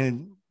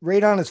 And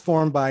radon is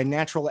formed by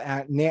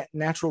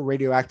natural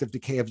radioactive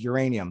decay of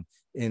uranium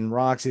in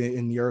rocks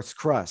in the Earth's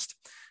crust.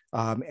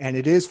 And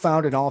it is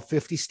found in all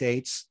 50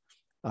 states.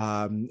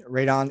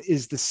 Radon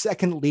is the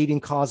second leading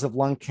cause of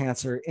lung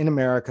cancer in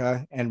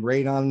America, and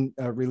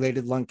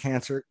radon-related lung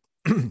cancer,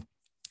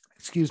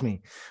 excuse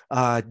me,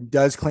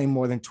 does claim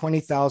more than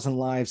 20,000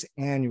 lives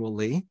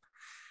annually.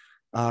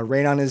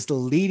 Radon is the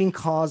leading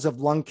cause of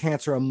lung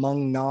cancer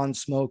among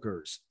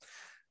non-smokers.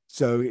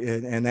 So,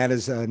 and that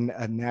is a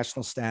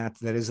national stat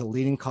that is a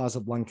leading cause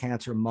of lung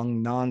cancer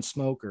among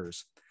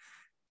non-smokers.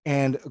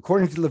 And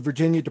according to the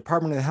Virginia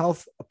Department of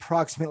Health,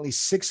 approximately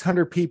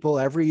 600 people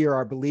every year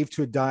are believed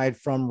to have died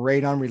from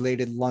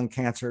radon-related lung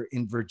cancer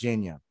in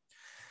Virginia.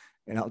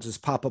 And I'll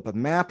just pop up a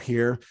map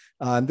here.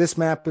 This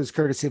map is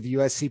courtesy of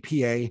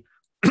USCPA,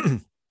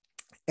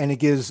 and it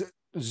gives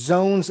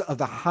zones of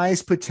the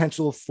highest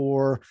potential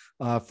for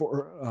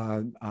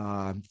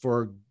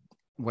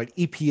what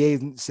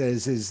EPA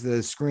says is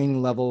the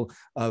screening level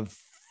of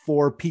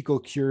 4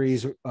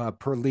 picocuries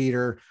per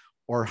liter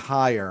or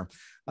higher.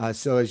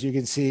 So as you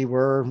can see,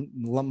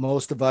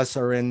 most of us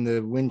are in the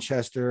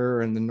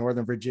Winchester and the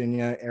Northern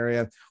Virginia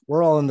area.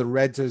 We're all in the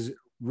red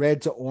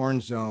to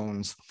orange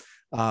zones,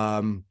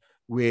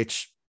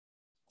 which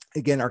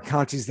again are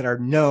counties that are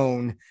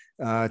known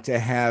to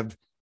have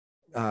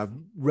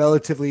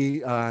relatively,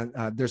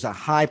 there's a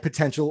high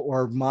potential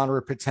or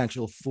moderate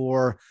potential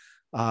for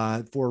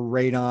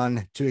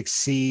radon to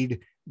exceed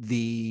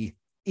the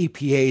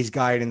EPA's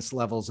guidance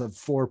levels of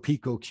 4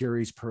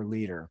 picocuries per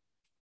liter.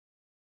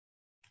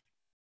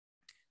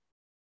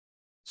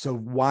 So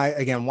why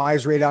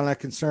is radon a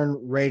concern?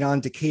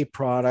 Radon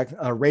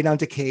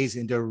decays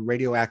into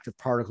radioactive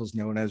particles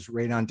known as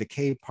radon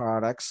decay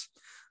products.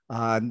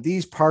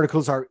 These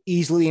particles are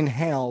easily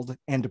inhaled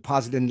and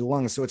deposited in the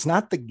lungs. So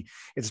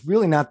it's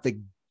really not the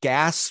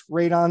gas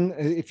radon,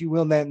 if you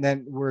will,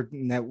 that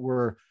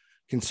we're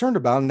concerned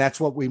about, and that's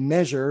what we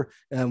measure.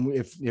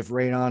 If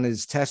radon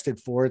is tested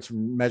for, it's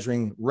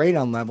measuring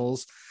radon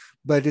levels,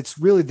 but it's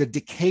really the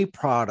decay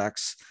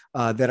products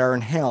that are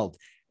inhaled.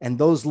 And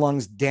those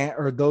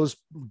those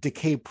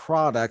decay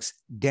products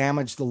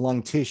damage the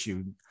lung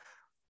tissue.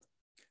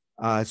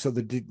 So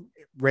the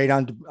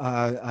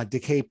radon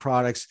decay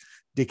products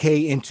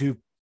decay into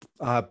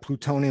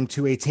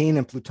plutonium-218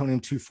 and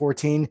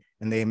plutonium-214,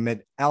 and they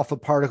emit alpha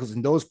particles,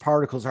 and those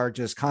particles are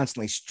just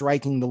constantly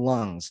striking the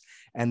lungs,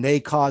 and they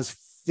cause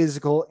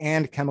physical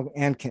and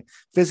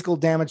physical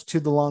damage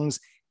to the lungs,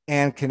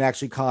 and can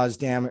actually cause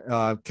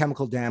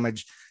chemical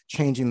damage,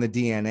 changing the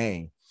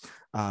DNA.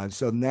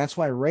 So that's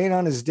why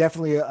radon is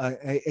definitely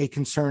a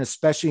concern,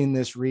 especially in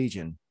this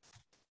region.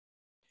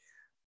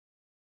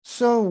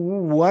 So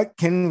what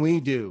can we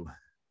do?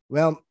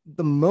 Well,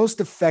 the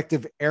most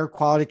effective air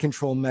quality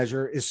control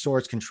measure is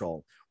source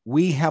control.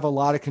 We have a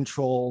lot of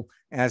control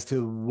as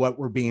to what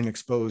we're being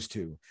exposed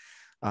to.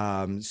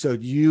 So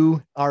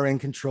you are in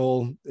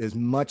control as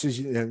much as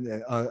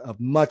of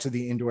much of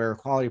the indoor air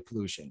quality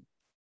pollution.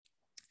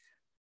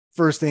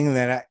 First thing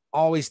that I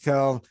always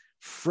tell,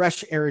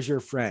 fresh air is your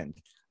friend.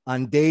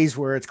 On days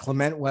where it's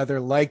clement weather,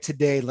 like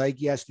today,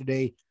 like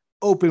yesterday,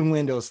 open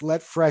windows,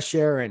 let fresh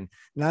air in.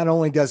 Not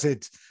only does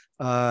it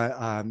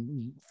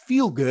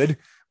feel good,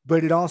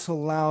 but it also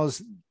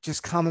allows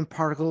just common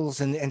particles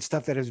and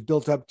stuff that has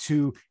built up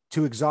to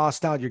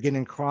exhaust out. You're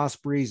getting cross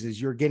breezes.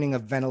 You're getting a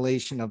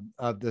ventilation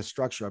of the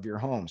structure of your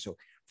home. So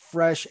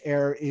fresh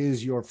air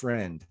is your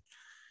friend.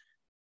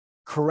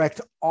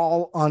 Correct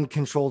all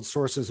uncontrolled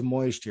sources of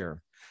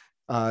moisture.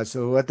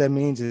 So what that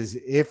means is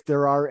if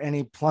there are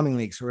any plumbing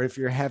leaks, or if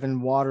you're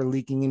having water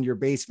leaking in your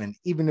basement,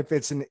 even if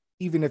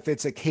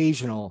it's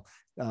occasional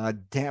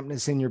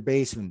dampness in your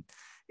basement,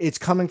 it's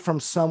coming from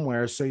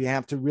somewhere. So you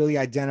have to really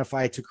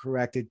identify it to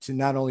correct it, to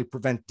not only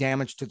prevent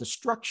damage to the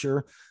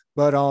structure,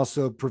 but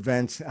also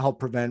help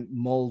prevent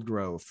mold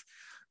growth.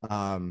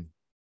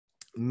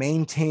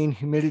 Maintain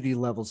humidity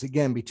levels,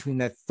 again, between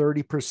that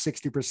 30 per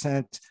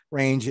 60%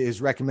 range is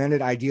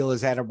recommended. Ideal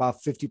is at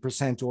about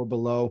 50% or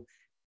below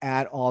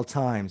at all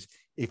times.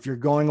 If you're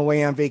going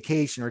away on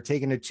vacation or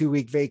taking a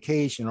 2-week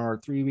vacation or a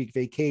 3-week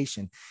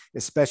vacation,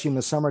 especially in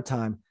the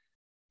summertime,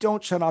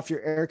 don't shut off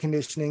your air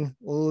conditioning.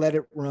 Let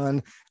it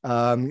run.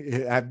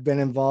 I've been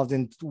involved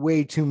in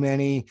way too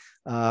many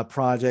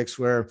projects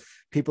where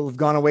people have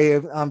gone away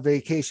on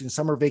vacation,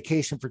 summer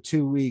vacation for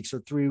 2 weeks or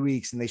 3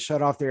 weeks, and they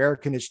shut off their air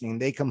conditioning.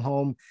 They come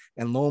home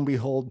and lo and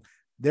behold,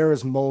 there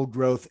is mold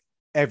growth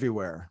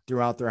everywhere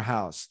throughout their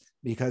house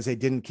because they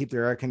didn't keep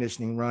their air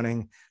conditioning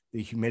running,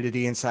 the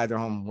humidity inside their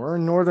home. We're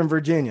in Northern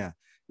Virginia.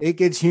 It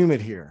gets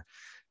humid here.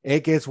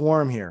 It gets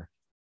warm here.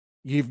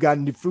 You've got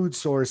new food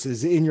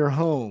sources in your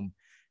home.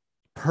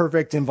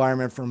 Perfect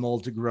environment for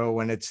mold to grow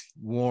when it's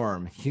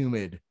warm,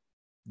 humid,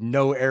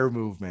 no air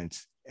movement.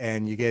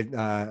 And you get,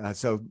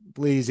 so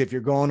please, if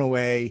you're going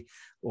away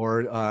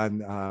or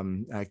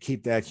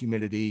keep that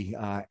humidity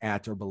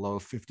at or below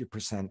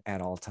 50%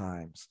 at all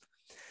times.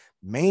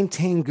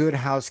 Maintain good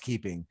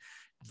housekeeping.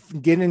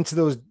 Get into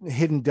those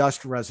hidden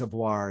dust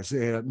reservoirs,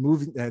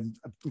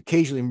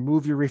 occasionally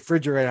move your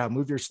refrigerator out,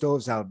 move your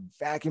stoves out,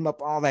 vacuum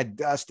up all that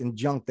dust and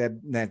junk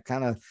that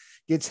kind of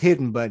gets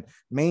hidden. But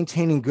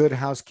maintaining good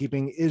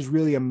housekeeping is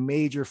really a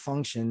major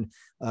function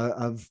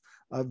of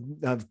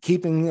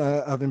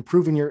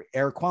improving your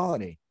air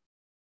quality.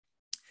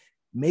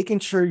 Making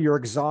sure your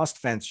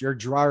exhaust vents, your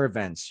dryer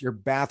vents, your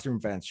bathroom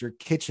vents, your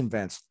kitchen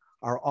vents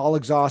are all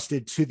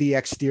exhausted to the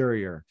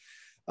exterior.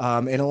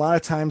 And a lot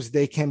of times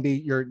they can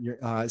be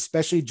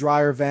especially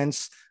dryer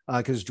vents,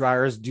 because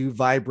dryers do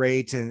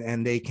vibrate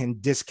and they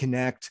can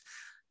disconnect.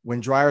 When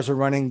dryers are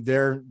running,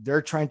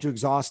 they're trying to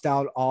exhaust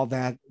out all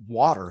that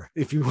water,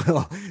 if you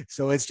will.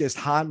 So it's just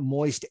hot,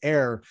 moist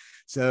air.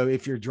 So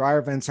if your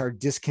dryer vents are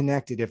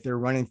disconnected, if they're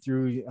running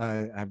through,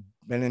 I've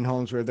been in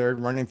homes where they're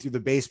running through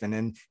the basement,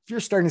 and if you're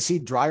starting to see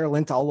dryer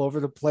lint all over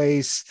the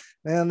place,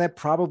 then that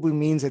probably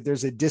means that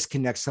there's a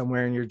disconnect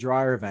somewhere in your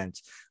dryer vent.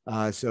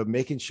 So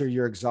making sure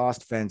your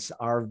exhaust vents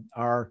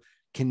are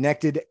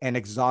connected and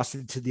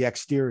exhausted to the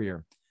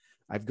exterior.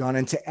 I've gone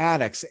into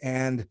attics,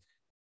 and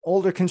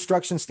older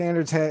construction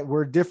standards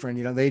were different.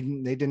 You know, they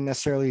didn't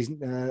necessarily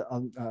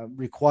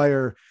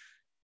require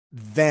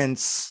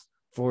vents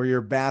for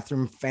your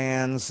bathroom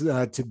fans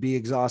to be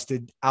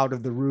exhausted out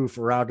of the roof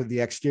or out of the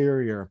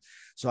exterior.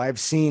 So I've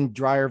seen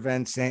dryer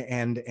vents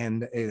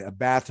and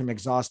bathroom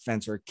exhaust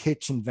vents or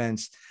kitchen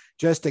vents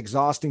just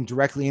exhausting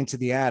directly into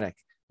the attic.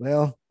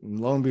 Well,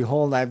 lo and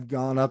behold, I've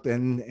gone up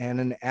and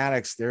in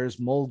attics, there's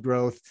mold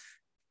growth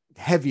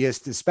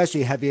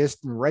especially heaviest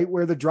right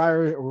where the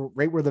dryer or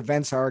right where the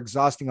vents are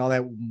exhausting all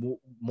that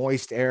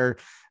moist air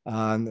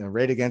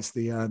right against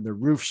the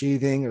roof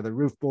sheathing or the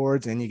roof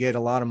boards, and you get a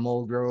lot of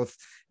mold growth,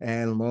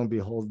 and lo and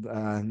behold,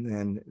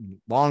 and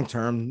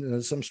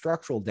long-term, some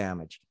structural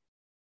damage.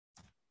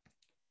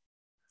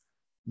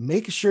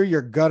 Make sure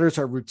your gutters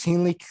are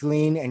routinely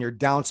clean and your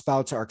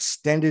downspouts are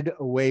extended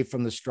away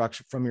from the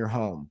structure, from your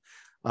home.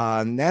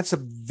 That's a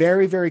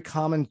very, very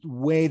common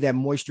way that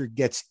moisture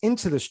gets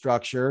into the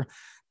structure.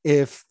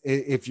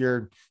 If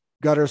your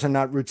gutters are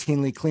not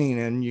routinely clean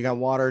and you got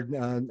water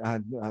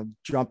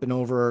jumping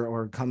over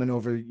or coming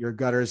over your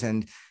gutters,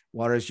 and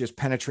water is just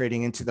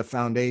penetrating into the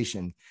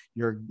foundation,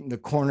 the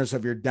corners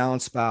of your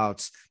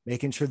downspouts,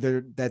 making sure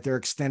that they're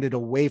extended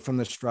away from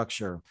the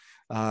structure.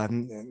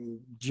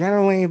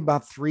 Generally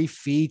about 3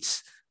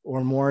 feet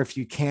or more, if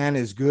you can,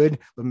 is good,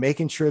 but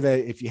making sure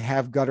that if you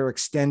have gutter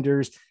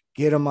extenders,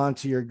 get them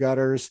onto your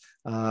gutters.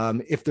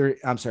 If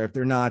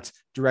they're not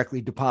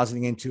directly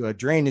depositing into a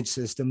drainage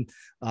system,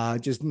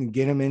 just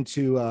get them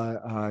into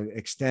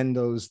extend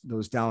those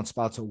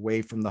downspouts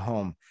away from the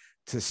home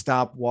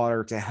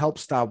to help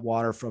stop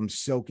water from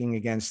soaking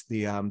against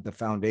the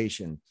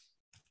foundation.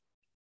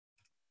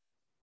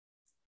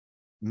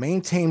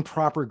 Maintain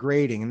proper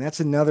grading. And that's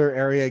another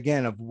area,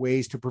 again, of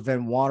ways to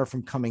prevent water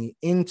from coming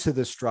into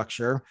the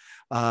structure.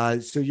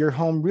 So your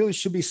home really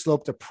should be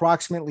sloped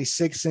approximately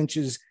 6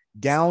 inches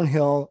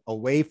downhill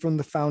away from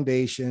the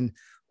foundation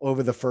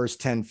over the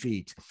first 10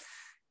 feet.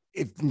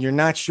 If you're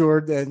not sure,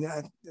 then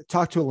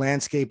talk to a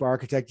landscape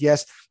architect.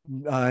 Yes,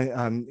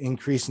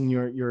 increasing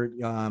your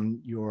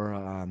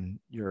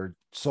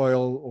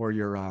soil or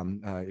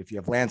if you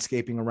have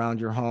landscaping around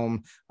your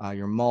home,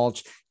 your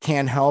mulch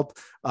can help.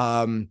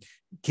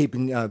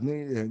 Keeping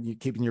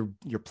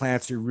your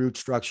plants, your root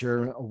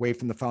structure away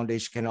from the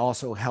foundation can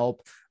also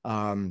help.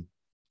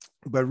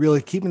 But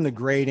really keeping the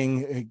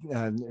grading,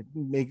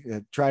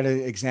 try to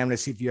examine to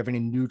see if you have any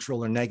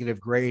neutral or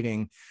negative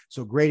grading.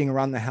 So grading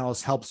around the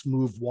house helps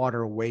move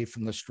water away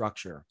from the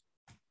structure.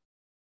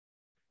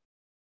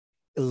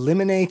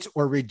 Eliminate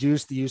or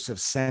reduce the use of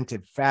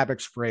scented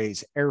fabric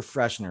sprays, air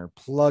freshener,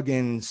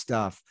 plug-in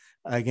stuff.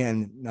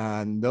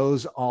 Again,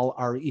 those all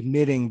are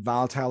emitting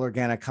volatile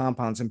organic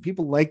compounds, and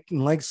people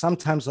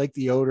sometimes like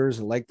the odors,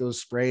 like those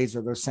sprays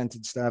or those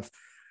scented stuff.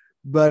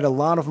 But a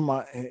lot of them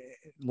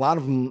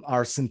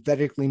are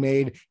synthetically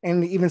made,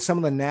 and even some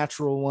of the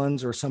natural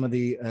ones or some of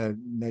the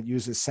that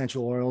use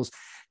essential oils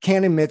do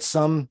emit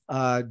some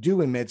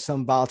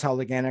volatile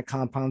organic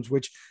compounds,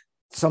 which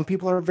some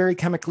people are very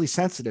chemically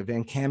sensitive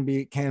and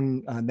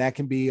that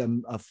can be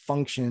a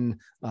function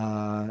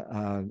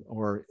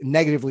or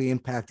negatively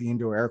impact the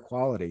indoor air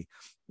quality,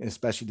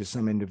 especially to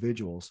some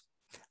individuals.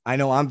 I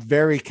know I'm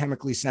very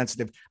chemically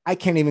sensitive. I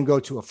can't even go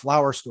to a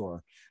flower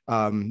store,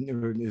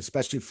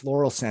 especially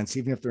floral scents,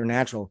 even if they're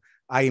natural.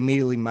 I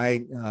immediately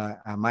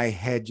my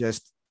head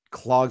just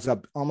clogs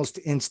up almost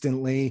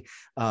instantly.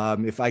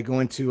 If I go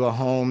into a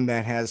home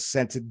that has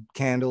scented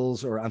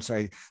candles, or I'm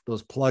sorry,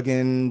 those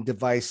plug-in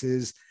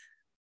devices,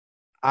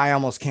 I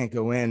almost can't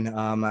go in.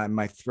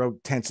 My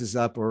throat tenses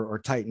up or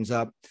tightens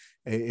up.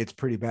 It's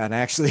pretty bad. I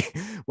actually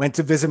went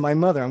to visit my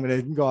mother. I'm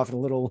going to go off in a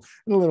little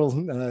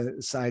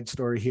side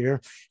story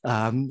here.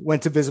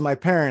 Went to visit my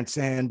parents,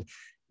 and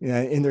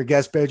in their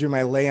guest bedroom,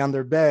 I lay on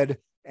their bed,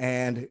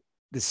 and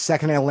the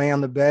second I lay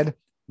on the bed,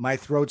 my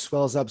throat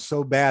swells up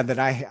so bad that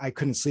I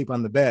couldn't sleep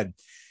on the bed.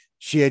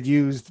 She had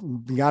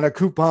got a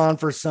coupon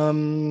for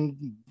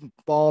some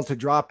ball to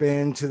drop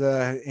into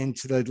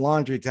the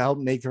laundry to help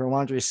make her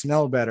laundry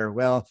smell better.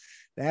 Well,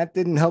 that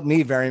didn't help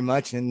me very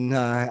much, and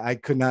I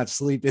could not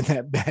sleep in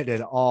that bed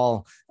at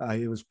all.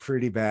 It was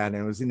pretty bad.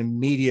 And it was an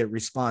immediate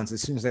response.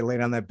 As soon as I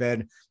laid on that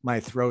bed, my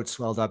throat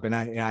swelled up, and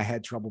I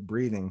had trouble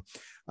breathing.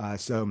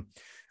 So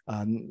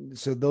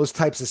those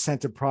types of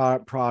scented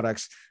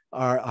products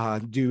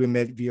do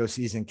emit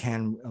VOCs and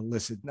can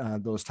elicit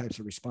those types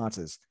of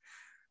responses.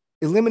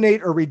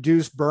 Eliminate or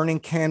reduce burning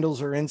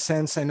candles or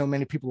incense. I know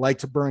many people like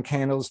to burn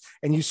candles,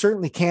 and you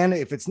certainly can.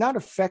 If it's not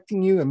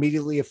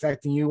immediately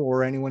affecting you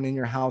or anyone in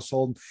your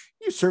household,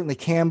 you certainly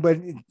can, but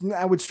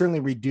I would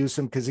certainly reduce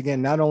them, because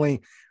again, not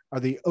only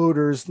are the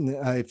odors,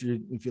 if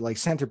you like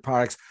scented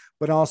products,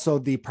 but also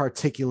the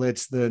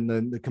particulates,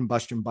 the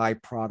combustion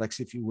byproducts,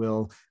 if you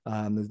will,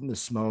 the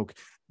smoke,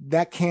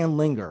 that can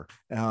linger.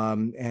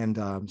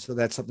 So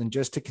that's something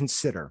just to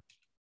consider.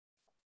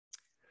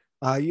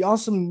 You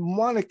also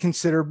want to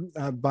consider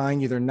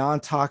buying either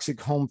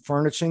non-toxic home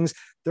furnishings.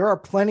 There are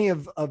plenty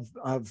of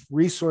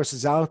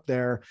resources out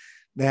there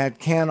that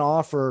can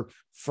offer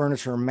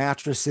furniture,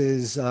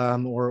 mattresses,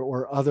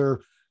 or other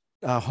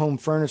home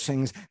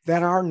furnishings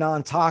that are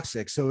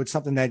non-toxic. So it's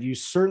something that you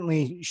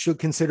certainly should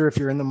consider if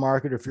you're in the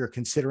market, or if you're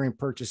considering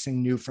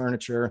purchasing new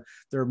furniture.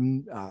 There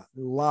are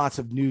lots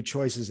of new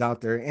choices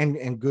out there,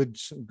 and good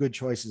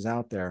choices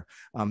out there.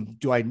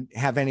 Do I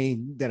have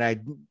any that I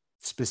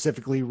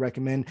specifically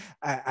recommend?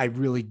 I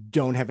really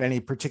don't have any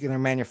particular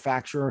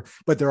manufacturer,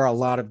 but there are a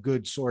lot of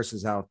good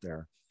sources out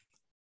there.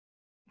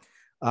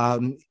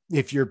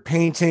 If you're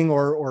painting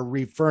or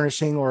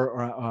refurnishing or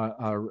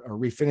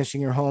refinishing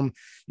your home,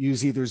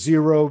 use either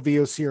zero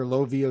VOC or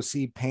low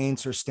VOC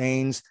paints or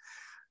stains.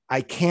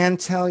 I can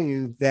tell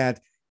you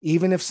that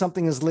even if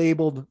something is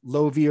labeled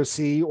low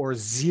VOC or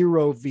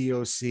zero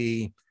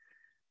VOC,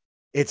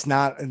 that's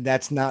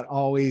not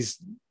always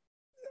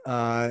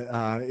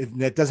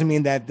that doesn't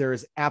mean that there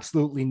is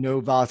absolutely no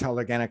volatile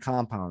organic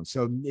compounds.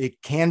 So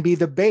it can be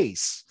the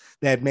base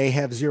that may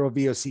have zero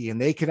VOC, and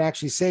they could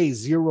actually say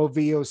zero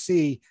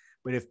VOC,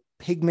 but if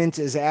pigment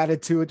is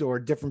added to it or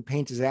different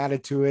paint is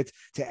added to it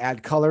to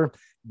add color,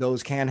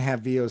 those can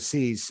have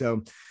VOCs.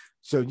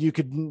 So you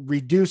could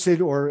reduce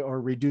it or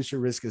reduce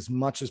your risk as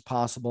much as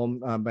possible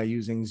by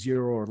using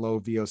zero or low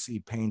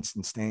VOC paints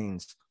and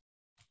stains.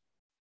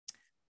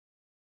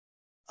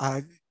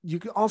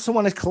 You also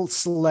want to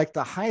select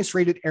the highest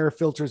rated air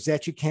filters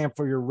that you can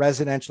for your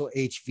residential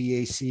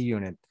HVAC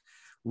unit.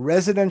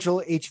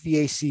 Residential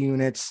HVAC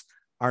units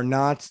are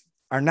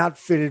not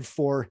fitted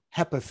for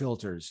HEPA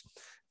filters,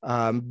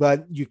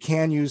 but you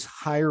can use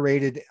high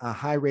rated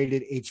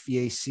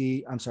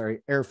HVAC.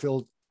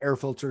 Air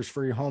filters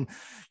for your home.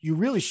 You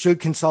really should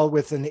consult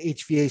with an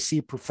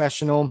HVAC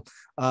professional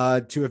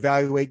to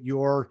evaluate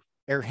your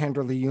air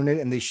handler unit,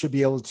 and they should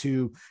be able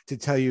to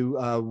tell you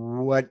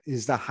what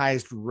is the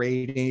highest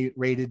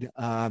rated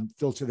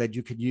filter that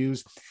you could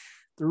use.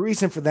 The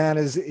reason for that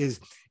is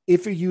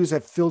if you use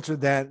a filter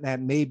that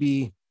may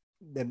be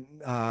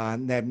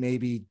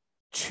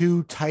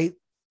too tight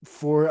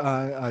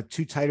for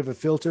too tight of a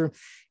filter,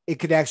 it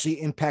could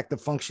actually impact the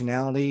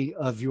functionality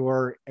of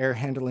your air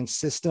handling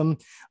system,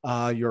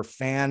 your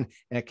fan,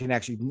 and it can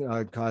actually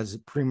cause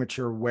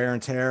premature wear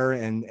and tear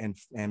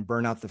and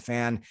burn out the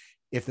fan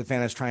if the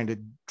fan is trying to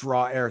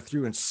draw air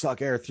through and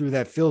suck air through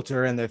that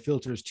filter and the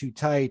filter is too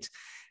tight.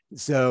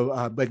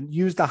 So, but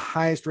use the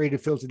highest rated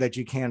filter that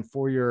you can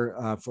for your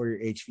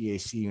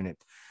HVAC unit.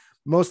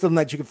 Most of them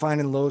that you can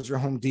find in Lowe's or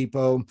Home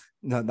Depot,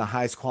 the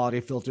highest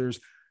quality filters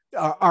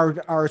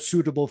are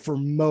suitable for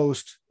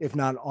most, if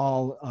not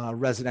all,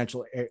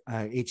 residential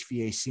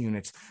HVAC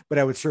units. But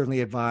I would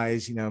certainly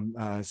advise,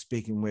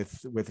 speaking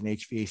with an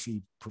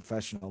HVAC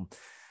professional.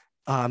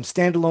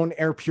 Standalone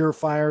air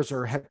purifiers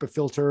or HEPA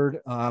filtered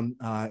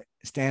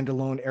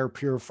standalone air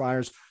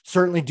purifiers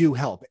certainly do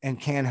help and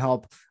can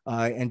help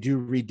and do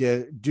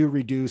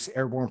reduce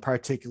airborne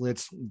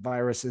particulates,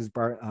 viruses,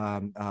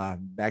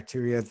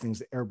 bacteria,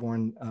 things,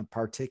 airborne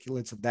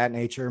particulates of that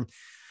nature.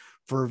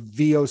 For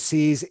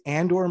VOCs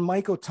and or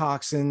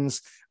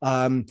mycotoxins,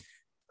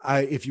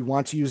 If you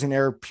want to use an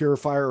air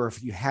purifier, or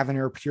if you have an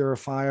air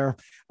purifier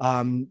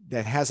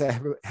that has a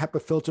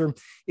HEPA filter,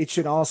 it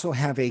should also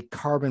have a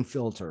carbon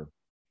filter.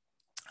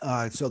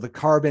 So the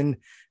carbon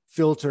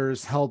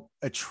filters help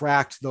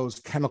attract those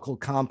chemical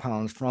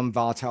compounds from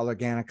volatile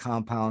organic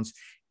compounds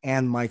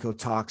and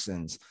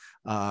mycotoxins.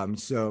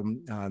 So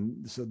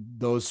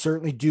those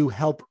certainly do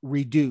help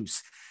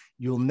reduce.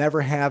 You'll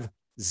never have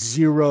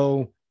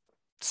zero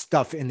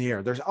stuff in the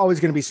air. There's always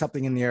going to be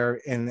something in the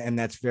air, and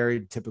that's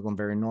very typical and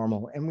very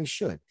normal, and we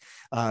should.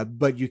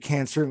 But you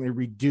can certainly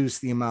reduce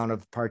the amount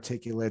of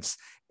particulates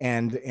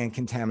and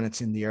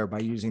contaminants in the air by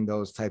using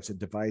those types of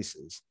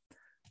devices.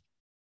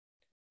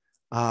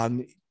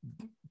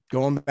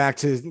 Going back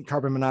to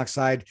carbon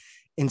monoxide,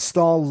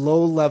 install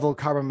low-level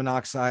carbon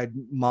monoxide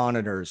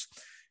monitors.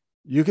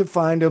 You can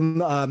find them.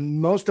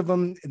 Most of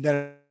them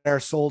that are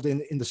sold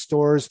in the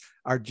stores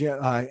are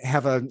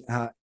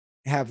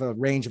have a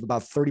range of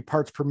about 30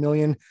 parts per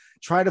million.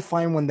 Try to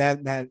find one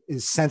that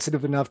is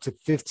sensitive enough to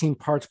 15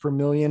 parts per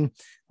million.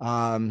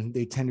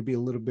 They tend to be a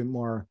little bit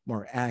more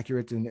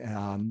accurate, and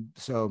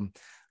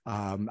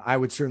I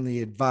would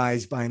certainly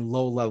advise buying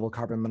low-level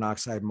carbon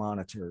monoxide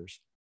monitors.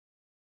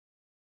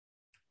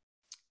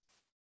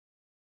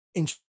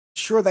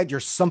 Ensure that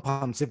your sump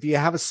pumps, if you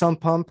have a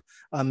sump pump,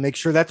 make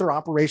sure that they're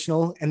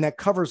operational and that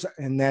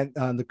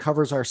the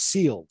covers are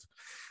sealed.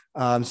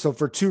 So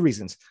for two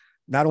reasons,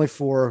 not only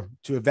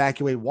to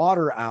evacuate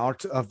water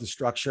out of the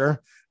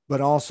structure,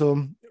 but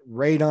also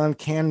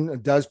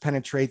radon does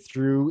penetrate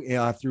through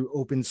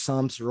open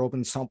sumps or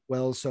open sump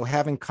wells. So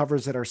having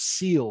covers that are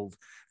sealed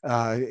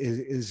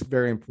is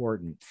very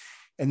important.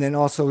 And then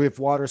also, if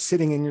water's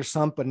sitting in your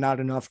sump but not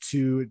enough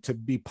to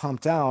be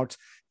pumped out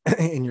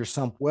in your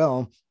sump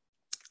well,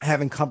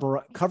 having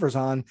covers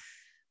on.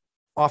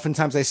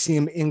 Oftentimes I see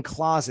them in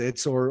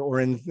closets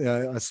or in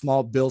a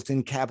small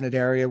built-in cabinet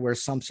area where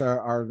sumps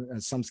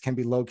can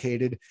be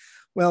located.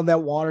 Well,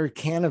 that water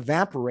can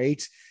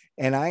evaporate,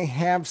 and I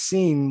have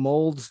seen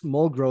mold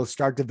growth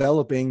start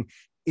developing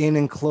in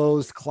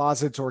enclosed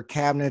closets or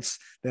cabinets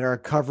that are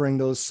covering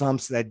those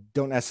sumps that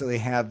don't necessarily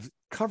have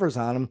covers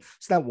on them.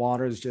 So that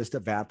water is just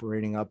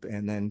evaporating up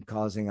and then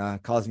causing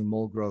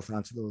mold growth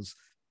onto those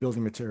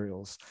building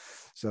materials.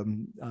 So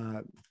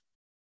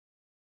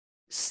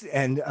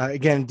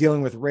again,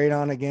 dealing with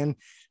radon, again,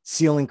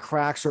 sealing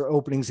cracks or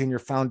openings in your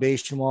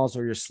foundation walls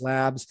or your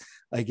slabs.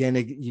 Again,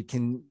 you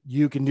can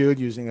do it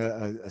using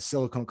a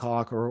silicone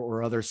caulk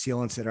or other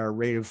sealants that are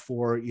rated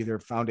for either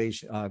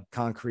foundation,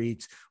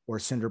 concrete, or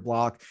cinder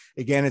block.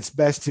 Again, it's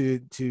best to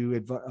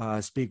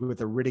speak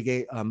with a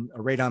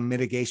radon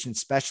mitigation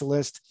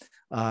specialist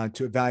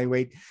to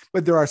evaluate.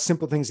 But there are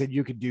simple things that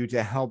you could do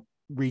to help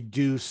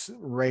reduce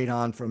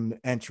radon from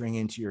entering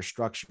into your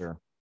structure.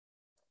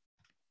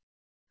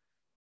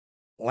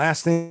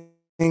 Last thing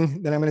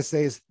that I'm going to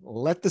say is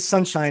let the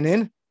sunshine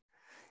in,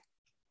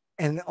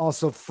 and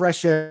also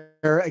fresh air.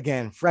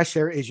 Again, fresh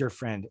air is your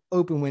friend.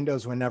 Open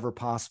windows whenever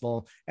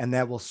possible, and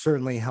that will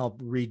certainly help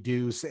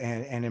reduce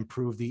and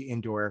improve the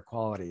indoor air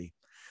quality.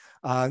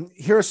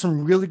 Here are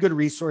some really good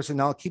resources,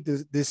 and I'll keep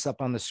this up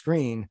on the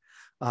screen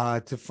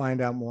to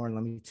find out more. And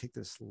let me take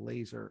this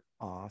laser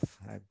off.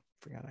 I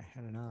forgot I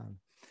had it on.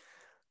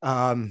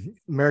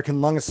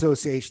 American Lung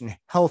Association,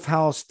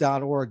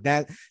 healthhouse.org.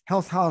 That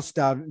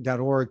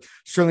healthhouse.org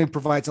certainly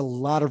provides a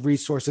lot of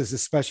resources,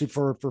 especially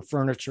for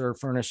furniture,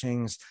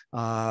 furnishings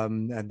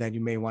that you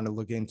may want to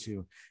look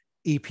into.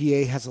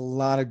 EPA has a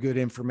lot of good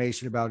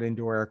information about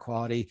indoor air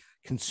quality.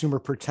 Consumer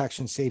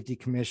Protection Safety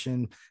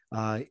Commission,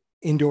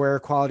 Indoor Air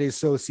Quality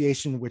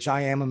Association, which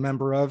I am a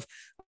member of.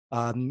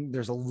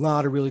 There's a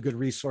lot of really good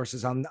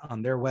resources on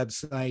their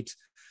website.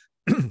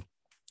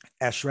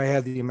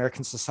 ASHRAE, the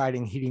American Society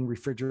of Heating,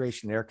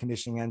 Refrigeration, and Air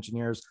Conditioning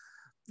Engineers.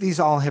 These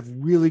all have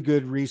really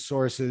good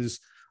resources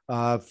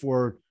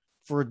for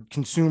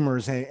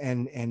consumers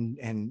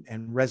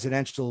and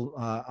residential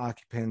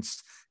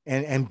occupants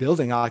and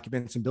building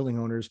occupants and building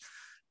owners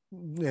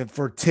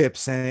for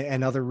tips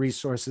and other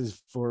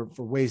resources for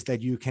ways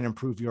that you can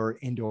improve your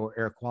indoor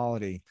air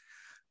quality.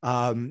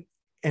 And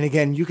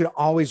again, you can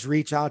always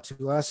reach out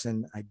to us,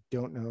 and I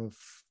don't know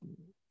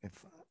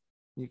if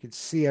you can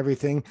see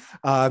everything,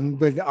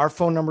 but our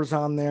phone number's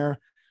on there.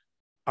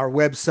 Our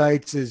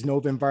website is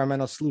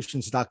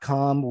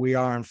novaenvironmentalsolutions.com. We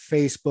are on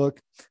Facebook.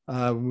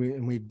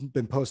 We've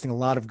been posting a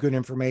lot of good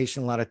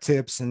information, a lot of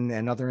tips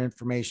and other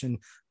information.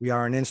 We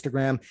are on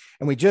Instagram,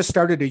 and we just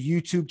started a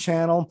YouTube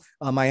channel.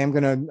 I am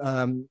going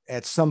to,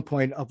 at some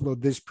point,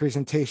 upload this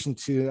presentation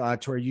to our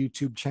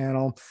YouTube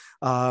channel.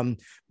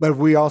 But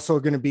we also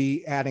are going to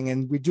be adding,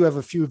 and we do have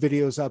a few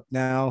videos up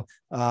now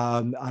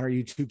on our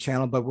YouTube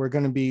channel, but we're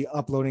going to be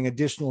uploading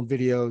additional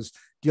videos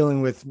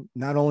dealing with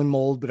not only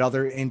mold, but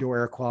other indoor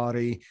air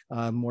quality,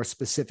 more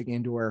specific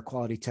indoor air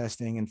quality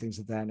testing and things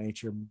of that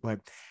nature. But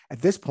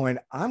at this point,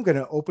 I'm going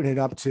to open it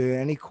up to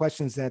any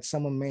questions that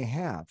someone may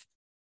have.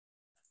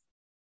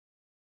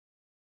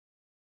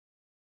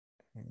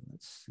 Okay,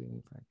 let's see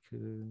if I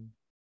could.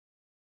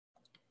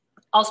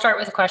 I'll start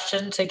with a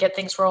question to get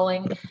things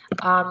rolling.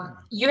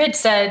 You had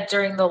said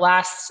during the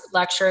last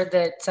lecture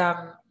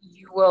that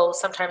you will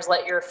sometimes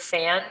let your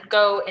fan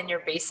go in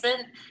your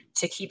basement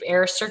to keep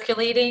air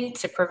circulating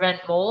to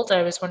prevent mold.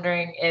 I was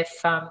wondering if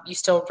you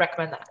still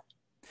recommend that.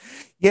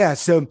 Yeah.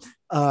 So,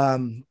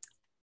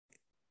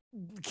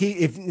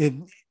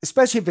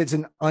 especially if it's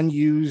an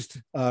unused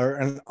or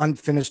an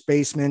unfinished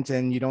basement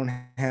and you don't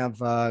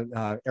have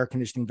air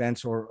conditioning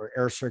vents or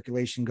air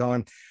circulation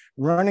going,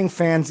 running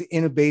fans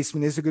in a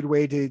basement is a good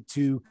way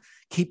to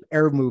keep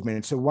air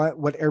movement. So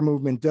what air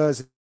movement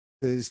does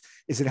is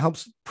it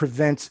helps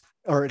prevent,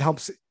 or it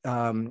helps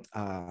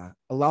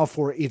allow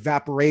for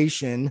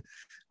evaporation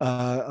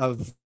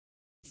of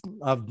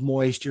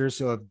moisture,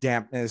 so of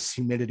dampness,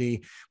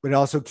 humidity, but it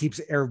also keeps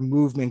air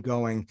movement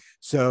going.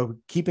 So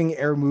keeping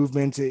air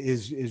movement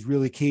is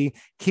really key.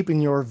 Keeping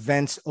your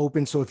vents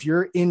open. So if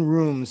you're in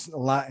rooms a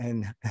lot,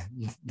 and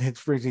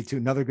that brings me to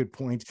another good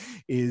point,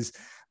 is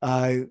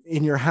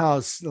in your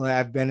house.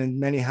 I've been in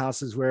many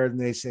houses where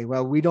they say,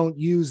 well, we don't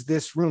use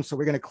this room, so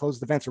we're going to close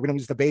the vents, or we don't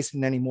use the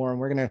basement anymore, and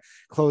we're going to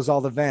close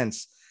all the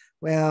vents.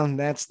 Well,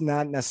 that's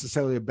not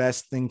necessarily the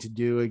best thing to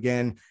do.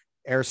 Again,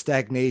 air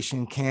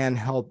stagnation can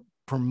help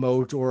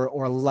promote or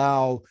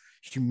allow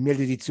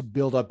humidity to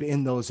build up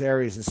in those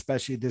areas,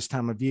 especially this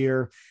time of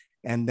year.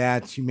 And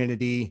that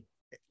humidity,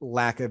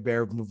 lack of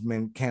air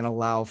movement, can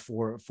allow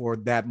for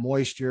that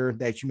moisture,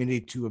 that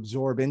humidity to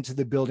absorb into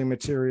the building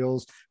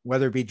materials,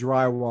 whether it be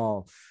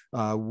drywall,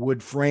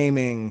 wood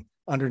framing,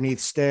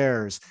 underneath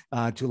stairs,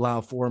 to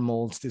allow for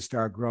molds to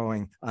start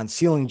growing on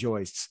ceiling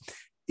joists.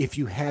 If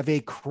you have a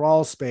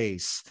crawl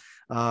space,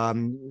 I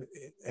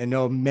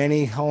know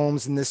many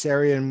homes in this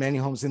area and many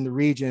homes in the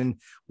region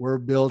were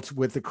built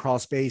with the crawl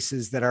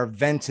spaces that are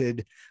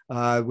vented,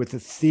 with the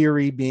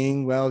theory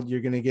being, well,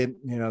 you're going to get,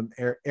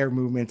 air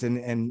movement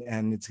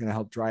and it's going to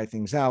help dry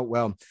things out.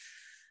 Well,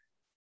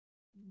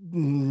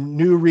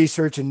 new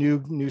research and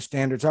new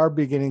standards are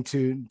beginning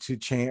to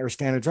change, or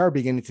standards are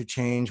beginning to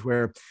change,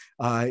 where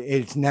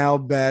it's now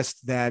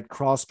best that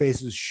crawl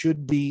spaces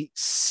should be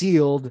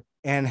sealed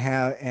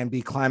and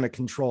be climate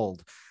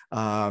controlled.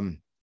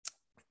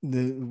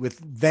 With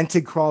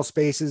vented crawl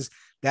spaces,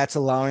 that's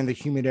allowing the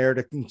humid air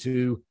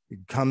to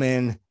come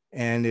in.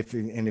 And if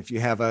you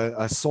have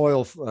a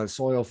soil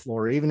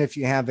floor, even if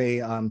you have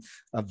a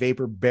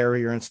vapor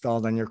barrier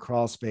installed on your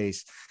crawl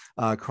space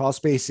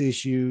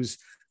issues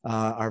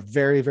are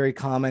very, very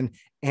common.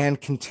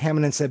 And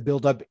contaminants that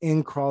build up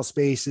in crawl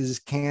spaces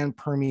can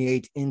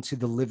permeate into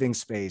the living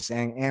space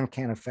and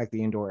can affect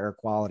the indoor air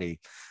quality.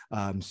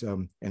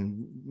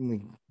 And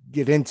we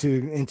get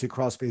into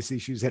crawl space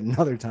issues at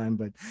another time,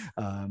 but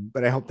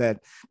I hope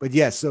that, but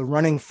yes, so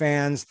running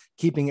fans,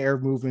 keeping air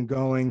movement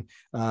going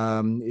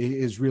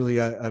is really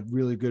a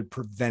really good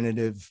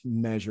preventative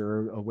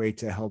measure, a way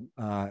to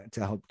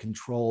help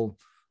control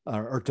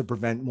or to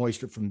prevent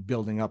moisture from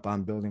building up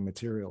on building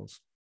materials.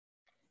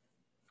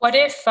 What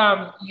if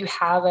you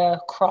have a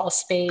crawl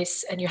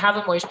space and you have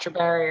a moisture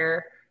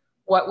barrier?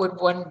 What would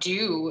one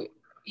do?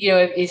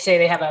 If you say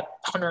they have a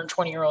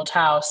 120-year-old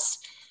house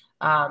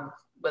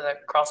with a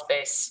crawl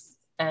space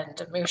and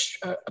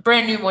a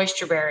brand new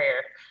moisture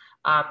barrier,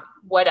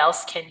 what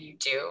else can you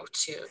do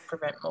to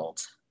prevent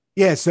mold?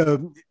 Yeah,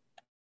 so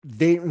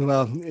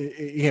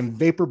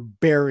vapor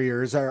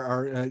barriers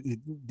are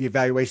the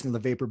evaluation of the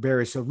vapor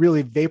barriers. So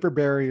really, vapor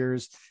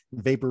barriers,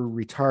 vapor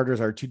retarders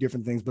are two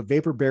different things, but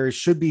vapor barriers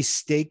should be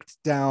staked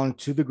down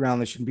to the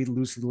ground. They shouldn't be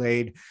loosely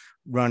laid,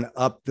 run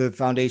up the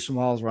foundation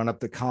walls, run up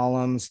the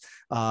columns,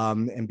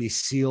 and be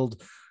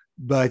sealed.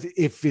 But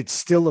if it's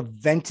still a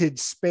vented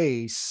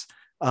space,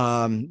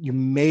 you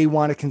may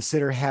want to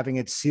consider having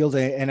it sealed.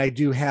 And I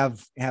do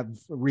have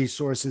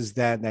resources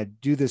that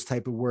do this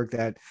type of work,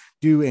 that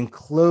do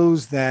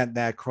enclose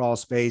that crawl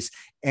space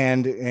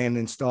and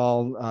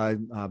install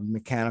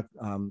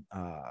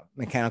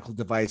mechanical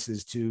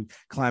devices to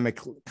climate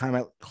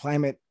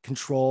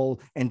control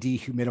and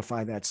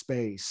dehumidify that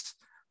space.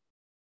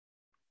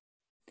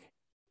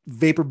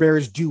 Vapor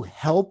barriers do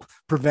help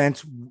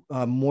prevent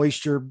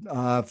moisture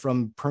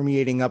from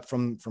permeating up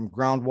from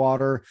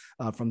groundwater,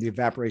 from the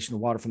evaporation of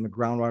water from the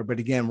groundwater. But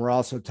again, we're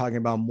also talking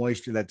about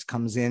moisture that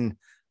comes in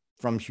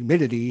from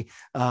humidity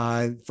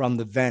from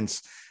the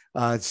vents.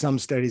 Some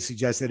studies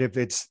suggest that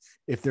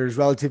if there's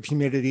relative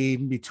humidity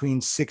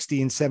between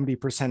 60 and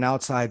 70%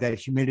 outside, that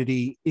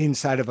humidity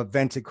inside of a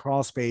vented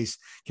crawl space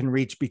can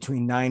reach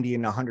between 90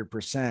 and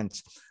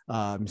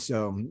 100%.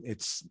 So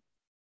it's.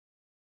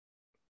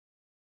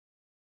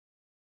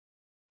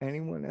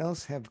 Anyone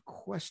else have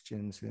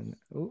questions? And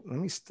let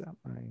me stop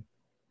my.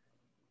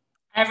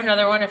 I have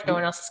another one if no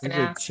one else is going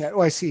to ask. Chat.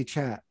 Oh, I see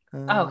chat.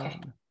 Okay.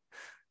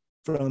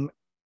 From,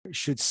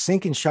 should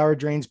sink and shower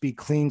drains be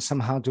cleaned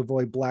somehow to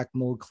avoid black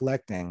mold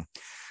collecting?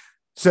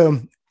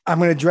 So I'm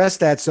going to address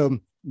that. So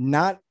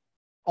not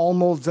all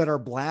molds that are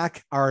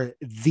black are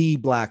the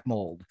black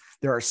mold.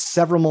 There are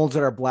several molds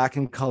that are black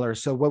in color.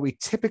 So what we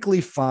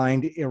typically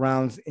find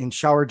around in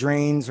shower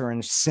drains or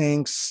in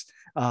sinks,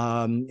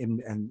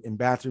 in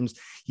bathrooms.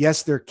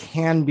 Yes, it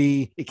can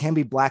be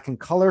black in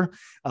color,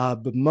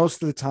 but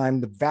most of the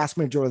time, the vast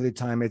majority of the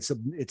time, it's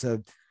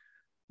a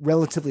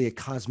relatively a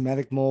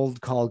cosmetic mold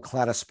called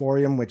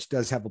cladosporium, which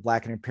does have a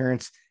blackened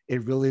appearance.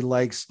 It really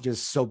likes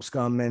just soap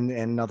scum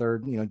and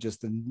other,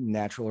 just the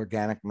natural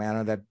organic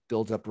matter that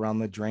builds up around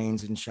the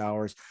drains and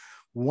showers.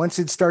 Once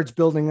it starts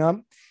building up,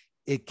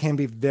 it can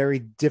be very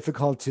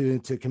difficult to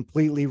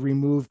completely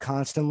remove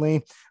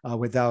constantly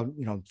without,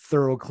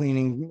 thorough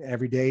cleaning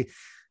every day.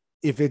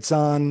 If it's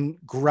on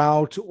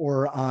grout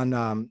or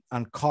on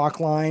caulk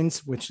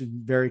lines, which is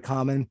very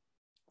common,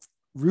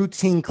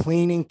 routine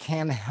cleaning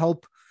can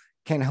help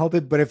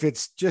it. But if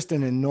it's just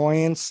an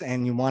annoyance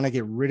and you want to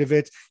get rid of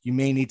it, you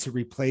may need to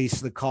replace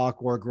the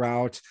caulk or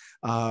grout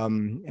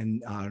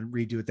and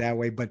redo it that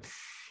way. But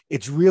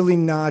it's really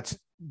not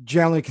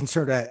generally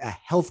considered a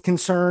health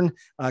concern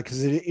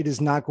because it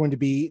is not going to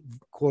be,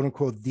 quote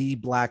unquote, the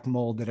black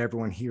mold that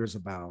everyone hears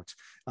about.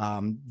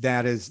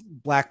 That is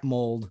black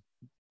mold.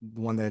 The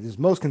one that is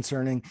most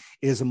concerning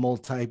is a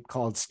mold type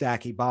called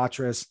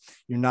Stachybotrys.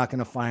 You're not going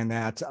to find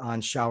that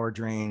on shower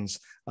drains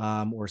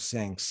or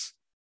sinks.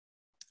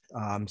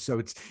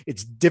 So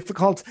it's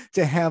difficult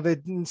to have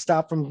it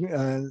stop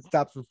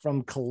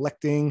from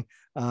collecting,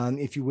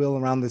 if you will,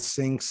 around the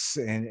sinks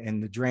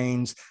and the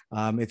drains.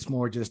 It's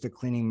more just a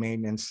cleaning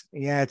maintenance.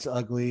 Yeah, it's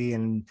ugly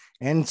and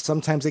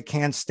sometimes it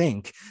can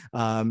stink,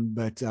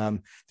 but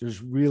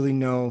there's really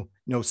no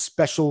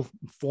special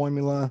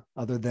formula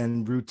other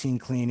than routine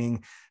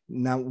cleaning.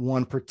 Not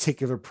one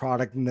particular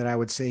product that I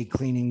would say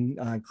cleaning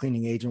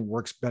agent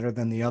works better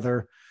than the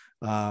other.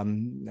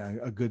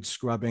 A good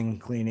scrubbing,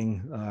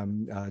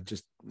 cleaning,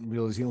 just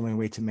really is the only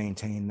way to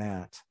maintain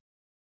that.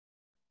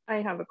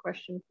 I have a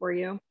question for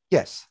you.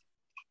 Yes.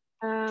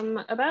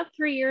 About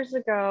 3 years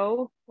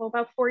ago,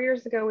 about 4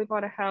 years ago, we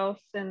bought a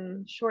house,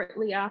 and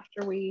shortly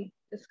after we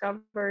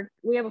discovered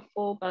we have a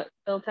full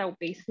built out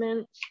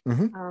basement.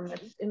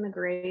 That's in the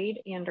grade,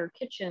 and our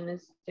kitchen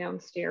is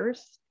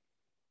downstairs,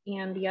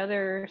 and the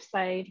other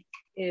side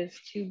is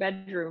 2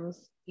 bedrooms,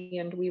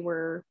 and we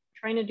were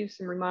trying to do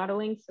some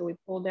remodeling, so we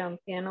pulled down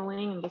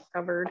paneling and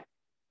discovered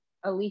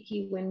a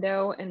leaky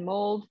window and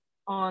mold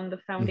on the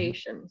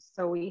foundation.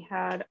 So we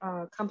had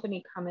a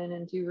company come in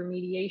and do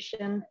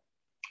remediation.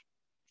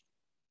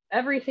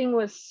 Everything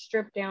was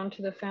stripped down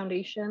to the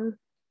foundation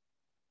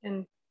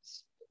and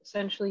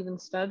essentially even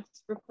studs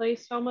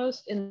replaced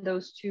almost in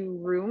those 2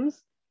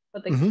 rooms,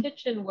 but the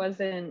kitchen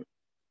wasn't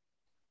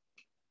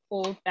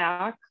pulled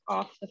back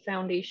off the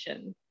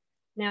foundation.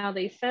 Now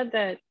they said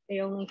that they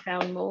only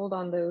found mold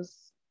on those,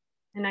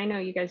 and I know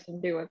you guys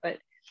didn't do it, but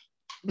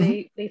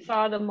they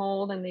saw the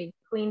mold and they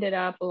cleaned it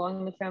up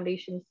along the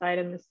foundation side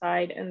and the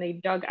side, and they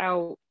dug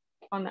out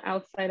on the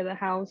outside of the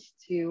house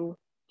to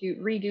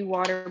redo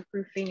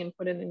waterproofing and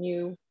put in a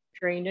new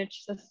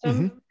drainage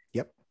system.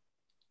 Yep.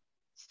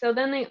 So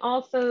then they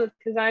also,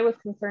 because I was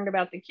concerned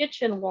about the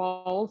kitchen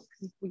walls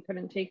because we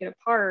couldn't take it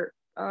apart,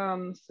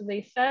 so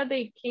they said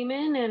they came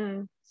in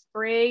and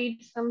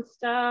sprayed some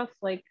stuff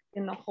like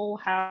in the whole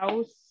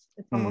house.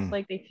 It's almost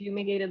like they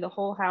fumigated the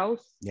whole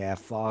house. Yeah,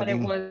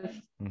 fogging. But it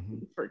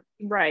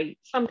was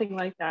something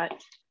like that.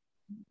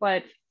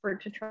 But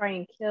to try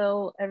and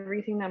kill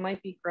everything that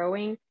might be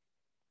growing,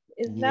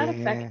 is that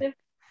effective?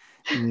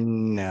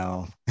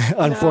 No,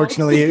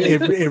 unfortunately,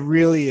 it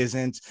really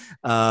isn't.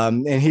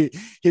 And here's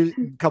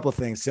a couple of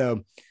things.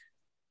 So,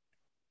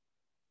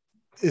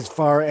 as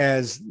far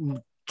as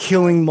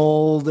killing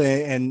mold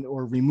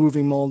or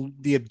removing mold,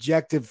 the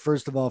objective,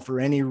 first of all, for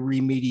any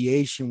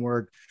remediation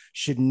work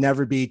should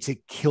never be to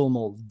kill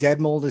mold. Dead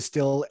mold is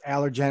still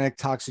allergenic,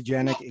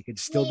 toxigenic. It could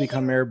still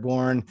become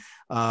airborne.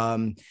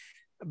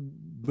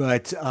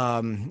 But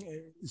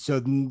so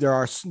there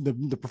are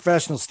the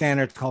professional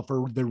standards call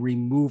for the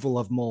removal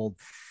of mold,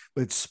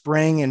 but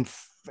spraying and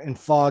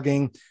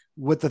fogging,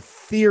 what the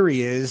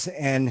theory is,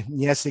 and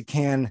yes, it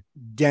can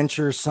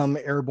denture some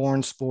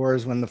airborne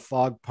spores when the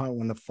fog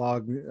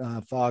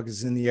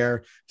is in the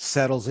air,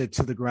 settles it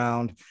to the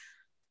ground.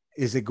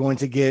 Is it going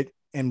to get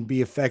and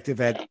be effective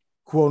at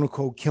quote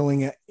unquote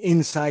killing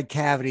inside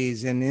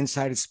cavities and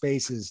inside of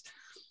spaces?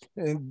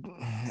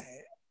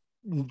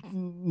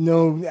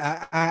 No,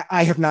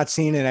 I have not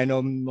seen it. I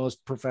know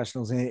most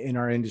professionals in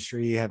our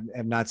industry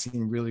have not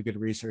seen really good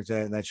research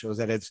that shows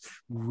that it's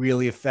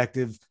really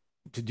effective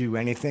to do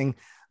anything.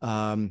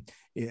 Even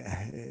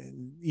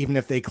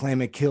if they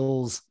claim it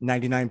kills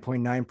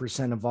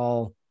 99.9% of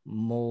all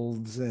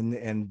molds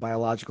and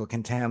biological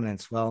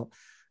contaminants. Well,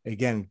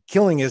 again,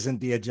 killing isn't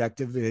the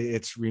objective,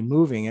 it's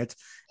removing it.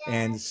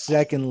 And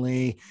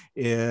secondly,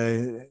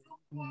 you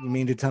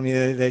mean to tell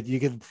me that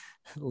you could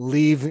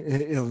leave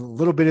a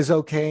little bit is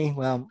okay?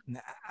 Well,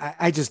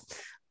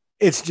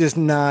 it's just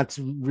not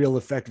real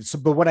effective. So,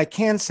 but what I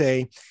can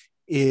say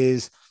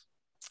is,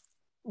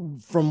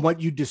 from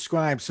what you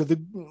described, so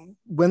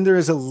when there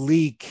is a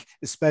leak,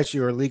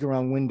 especially or a leak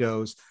around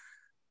windows,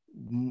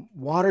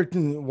 water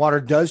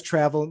does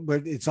travel,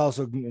 but it's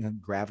also,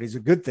 gravity is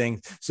a good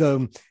thing.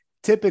 So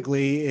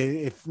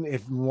typically,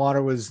 if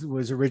water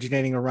was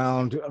originating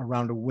around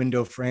a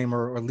window frame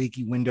or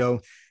leaky window,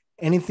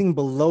 anything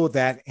below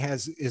that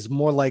is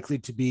more likely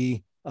to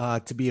be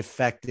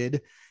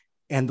affected.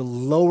 And the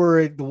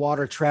lower the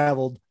water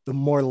traveled, the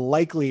more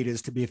likely it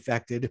is to be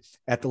affected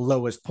at the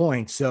lowest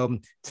point. So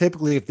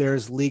typically, if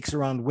there's leaks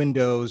around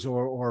windows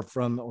or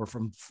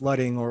from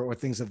flooding or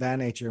things of that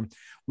nature,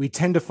 we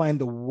tend to find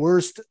the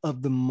worst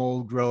of the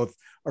mold growth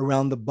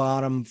around the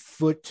bottom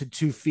foot to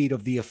 2 feet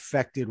of the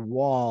affected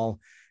wall,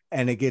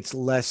 and it gets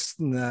less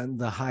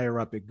the higher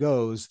up it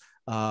goes.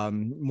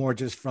 More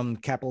just from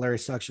capillary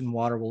suction,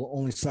 water will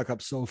only suck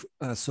up so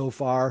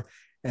far,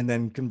 and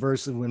then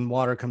conversely, when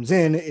water comes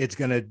in, it's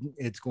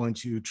going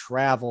to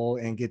travel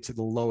and get to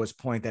the lowest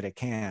point that it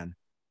can.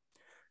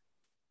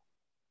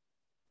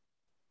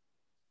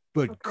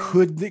 But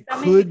Okay.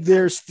 could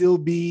there still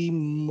be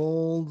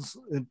molds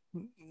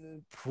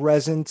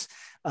present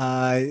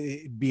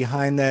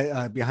behind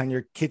behind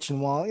your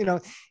kitchen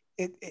wall?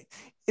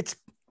 It's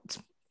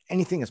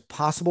anything is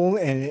possible,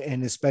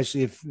 and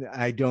especially if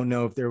I don't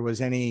know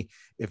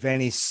if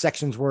any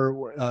sections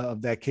were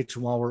of that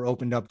kitchen wall were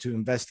opened up to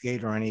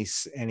investigate, or any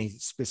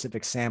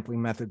specific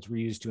sampling methods were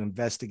used to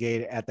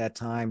investigate at that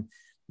time,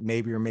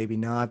 maybe or maybe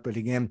not. But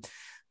again,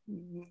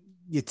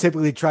 you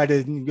typically try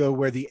to go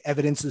where the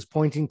evidence is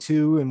pointing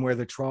to and where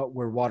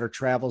water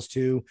travels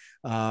to,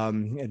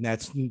 and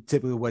that's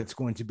typically what's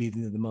going to be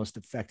the most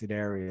affected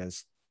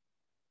areas.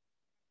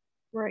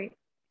 Right.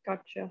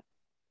 Gotcha.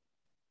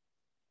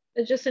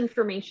 It's just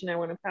information I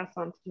want to pass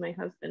on to my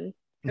husband,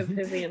 because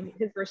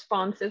his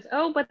response is,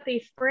 "Oh, but they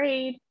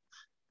sprayed."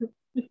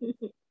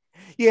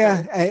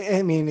 Yeah,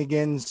 I mean,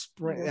 again,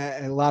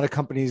 a lot of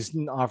companies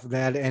offer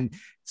that, and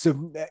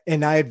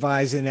I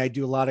advise, and I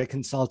do a lot of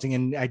consulting,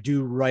 and I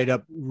do write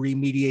up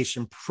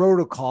remediation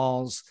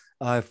protocols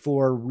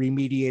for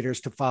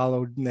remediators to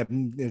follow.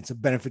 It's a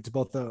benefit to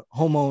both the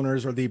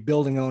homeowners or the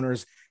building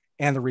owners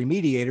and the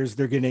remediators.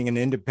 They're getting an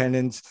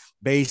independence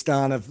based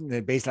on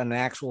an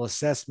actual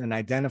assessment,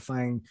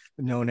 identifying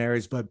the known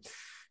areas, but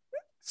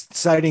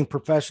citing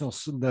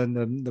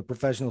the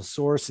professional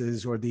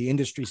sources or the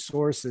industry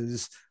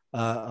sources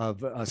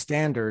of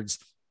standards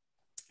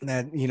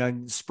that,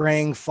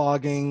 spraying,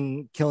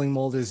 fogging, killing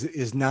mold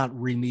is not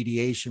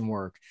remediation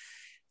work.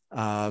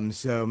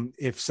 So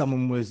if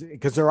someone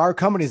because there are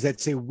companies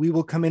that say we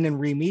will come in and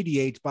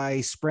remediate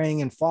by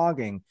spraying and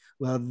fogging.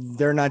 Well,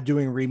 they're not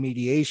doing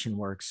remediation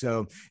work.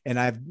 So, and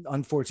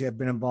unfortunately I've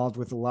been involved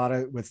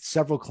with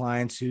several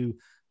clients who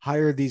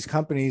hire these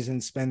companies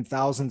and spend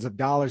thousands of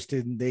dollars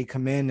they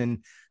come in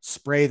and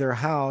spray their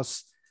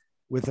house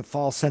with a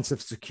false sense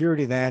of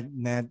security that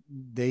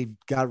they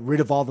got rid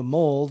of all the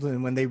mold,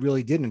 and when they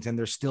really didn't, and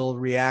they're still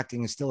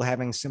reacting and still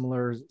having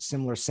similar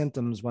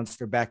symptoms once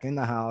they're back in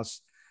the house.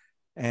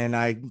 And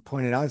I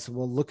pointed out, I said,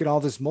 well, look at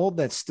all this mold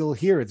that's still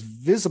here. It's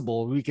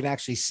visible. We can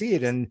actually see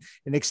it, and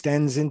it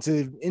extends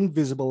into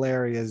invisible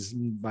areas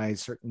by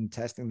certain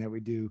testing that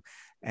we do,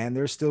 and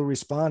they're still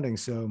responding.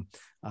 So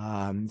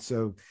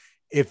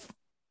if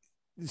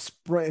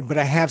spray, but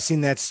I have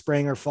seen that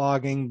spraying or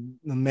fogging,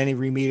 many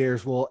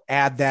remediators will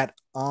add that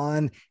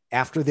on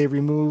after they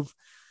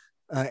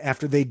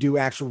after they do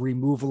actual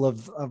removal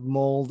of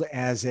mold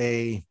as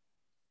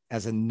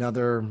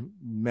another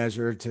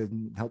measure to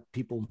help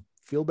people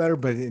feel better.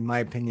 But in my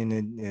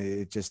opinion,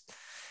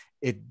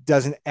 it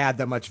doesn't add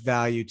that much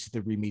value to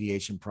the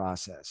remediation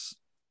process.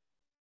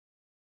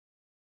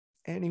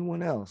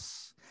 Anyone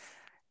else?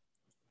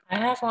 I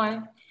have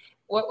one.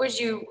 What would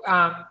you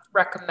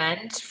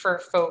recommend for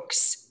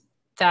folks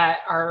that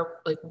are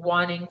like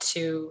wanting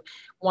to,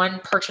 one,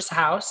 purchase a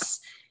house,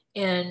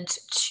 and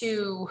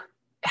two,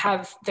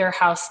 have their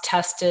house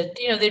tested?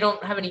 They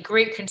don't have any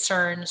great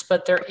concerns,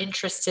 but they're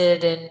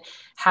interested in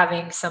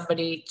having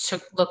somebody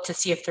to look to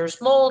see if there's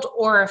mold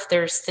or if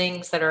there's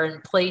things that are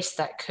in place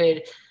that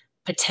could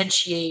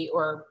potentiate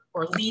or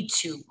lead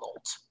to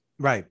mold.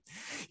 Right.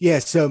 Yeah.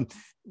 So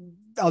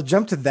I'll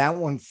jump to that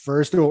one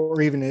first,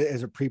 or even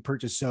as a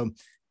pre-purchase. So,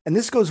 and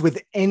this goes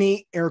with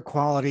any air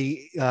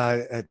quality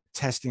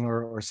testing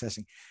or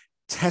assessing.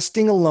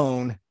 Testing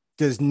alone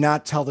does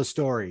not tell the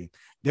story.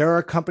 There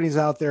are companies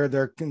out there,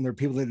 there are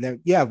people that,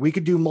 yeah, we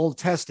could do mold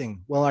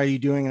testing. Well, are you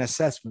doing an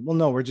assessment? Well,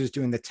 no, we're just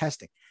doing the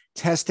testing.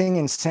 Testing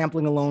and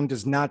sampling alone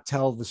does not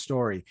tell the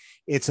story.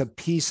 It's a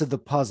piece of the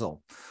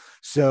puzzle.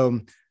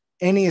 So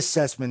any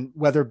assessment,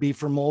 whether it be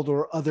for mold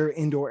or other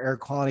indoor air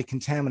quality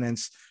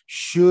contaminants,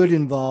 should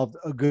involve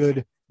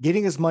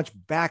getting as much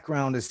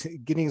background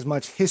getting as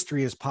much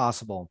history as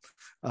possible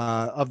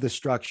of the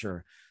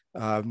structure.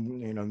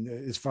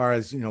 As far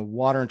as,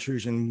 water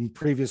intrusion,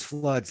 previous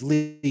floods,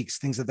 leaks,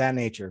 things of that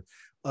nature.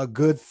 A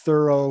good,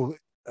 thorough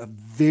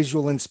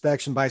visual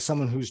inspection by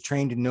someone who's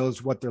trained and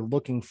knows what they're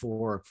looking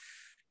for,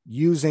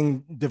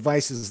 using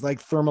devices like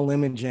thermal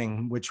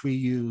imaging, which we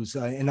use,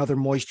 and other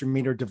moisture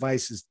meter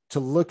devices to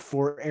look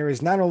for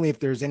areas, not only if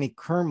there's any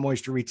current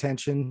moisture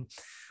retention,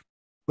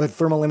 but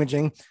thermal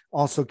imaging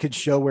also could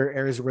show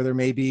areas where there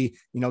may be,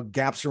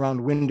 gaps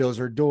around windows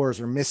or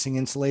doors or missing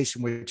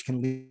insulation, which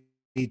can lead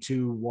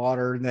to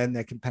water then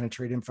that can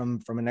penetrate in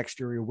from an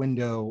exterior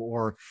window,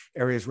 or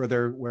areas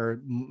where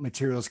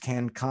materials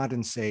can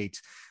condensate,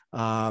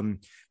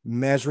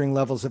 measuring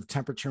levels of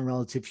temperature and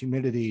relative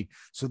humidity.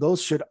 So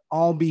those should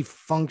all be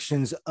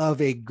functions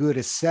of a good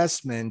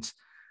assessment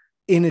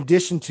in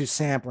addition to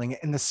sampling.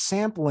 And the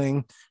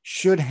sampling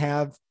should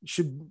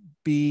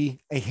be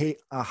a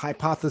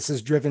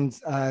hypothesis driven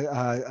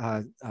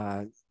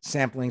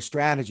sampling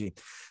strategy.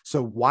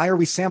 So why are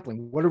we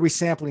sampling? What are we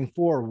sampling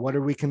for? What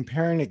are we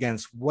comparing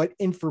against? What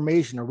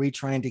information are we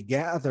trying to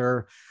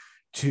gather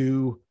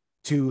to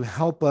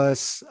help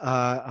us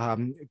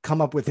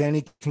come up with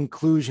any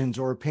conclusions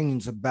or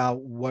opinions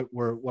about what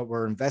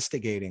we're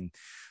investigating?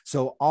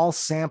 So all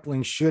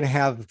sampling should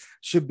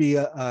be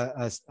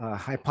a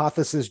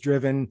hypothesis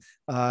driven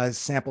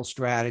sample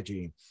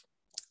strategy.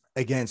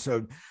 Again,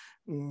 so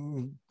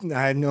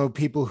I know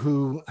people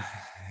who,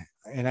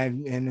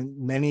 and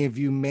many of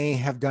you may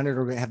have done it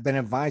or have been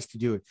advised to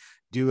do it.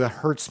 Do a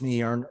Hertz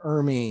me or an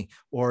ERMI,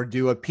 or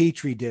do a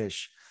Petri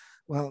dish.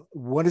 Well,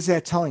 what is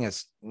that telling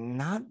us?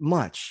 Not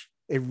much.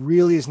 It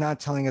really is not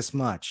telling us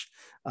much.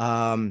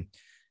 And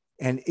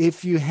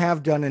if you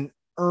have done an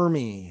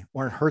ERMI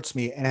or an Hertz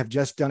me and have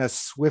just done a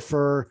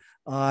Swiffer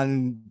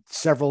on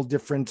several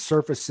different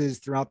surfaces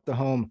throughout the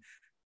home,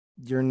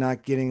 you're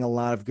not getting a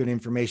lot of good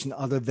information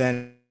other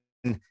than,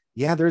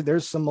 yeah,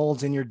 there's some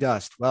molds in your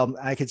dust. Well,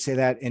 I could say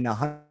that in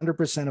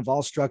 100% of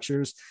all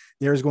structures,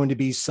 there's going to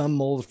be some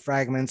mold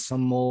fragments,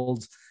 some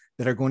molds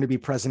that are going to be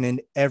present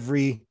in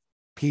every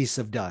piece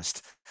of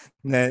dust.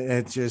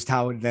 That's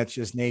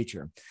just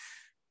nature.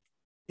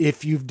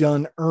 If you've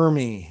done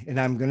ERMI, and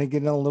I'm going to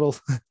get in a little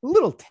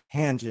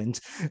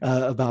tangent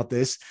about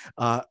this,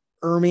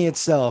 ERMI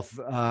itself,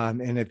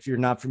 and if you're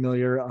not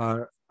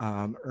familiar,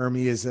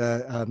 ERMI is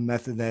a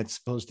method that's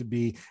supposed to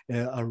be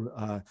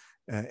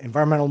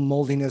environmental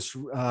moldiness,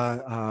 whatever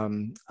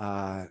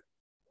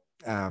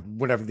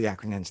the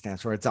acronym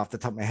stands for. It's off the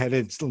top of my head.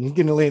 It's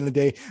getting late in the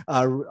day.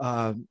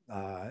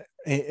 An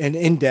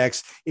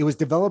index. It was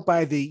developed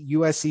by the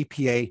US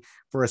EPA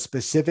for a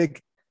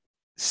specific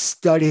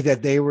study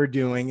that they were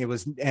doing.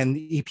 And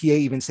the EPA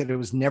even said it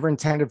was never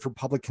intended for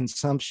public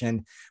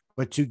consumption,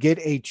 but to get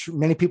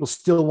many people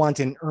still want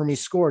an ERMI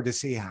score to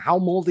see how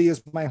moldy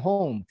is my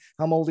home?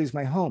 How moldy is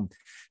my home?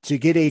 To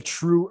get a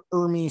true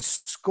ERMI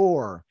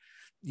score,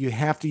 you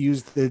have to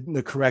use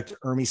the correct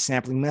ERMI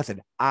sampling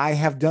method. I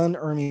have done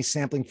ERMI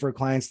sampling for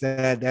clients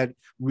that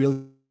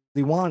really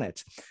want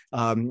it.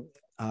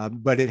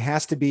 But it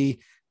has to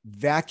be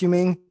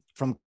vacuuming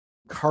from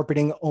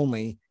carpeting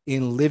only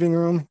in living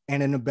room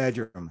and in a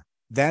bedroom.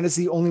 That is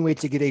the only way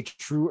to get a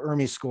true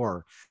ERMI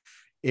score.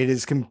 It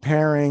is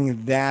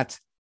comparing that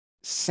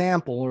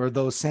sample or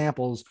those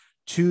samples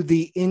to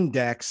the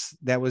index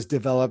that was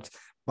developed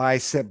by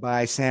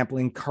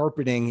sampling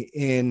carpeting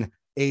in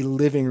a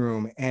living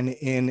room and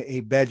in a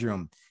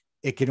bedroom.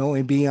 It can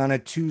only be on a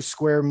 2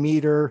 square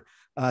meter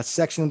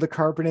section of the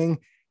carpeting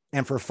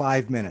and for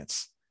 5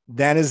 minutes.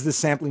 That is the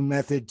sampling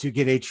method to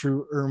get a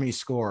true ERMI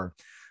score.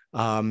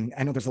 I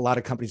know there's a lot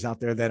of companies out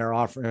there that are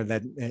offering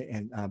that,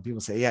 and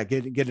people say, yeah,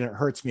 get an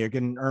Hertz me or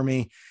get an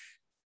ERMI.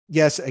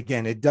 Yes,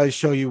 again, it does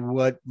show you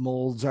what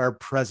molds are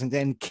present.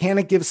 And can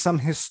it give some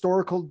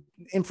historical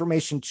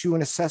information to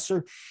an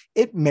assessor?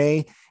 It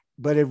may,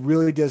 but it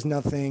really does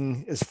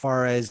nothing as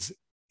far as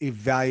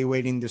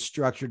evaluating the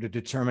structure to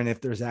determine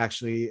if there's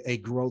actually a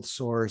growth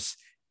source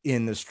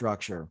in the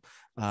structure.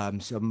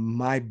 So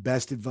my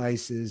best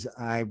advice is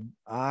I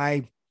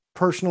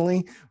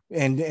personally,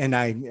 and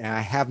I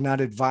have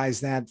not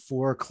advised that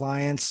for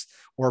clients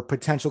or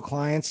potential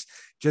clients,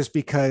 just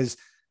because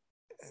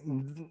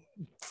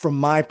from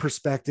my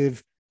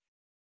perspective,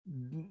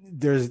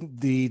 there's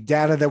the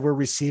data that we're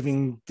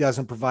receiving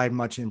doesn't provide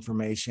much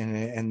information,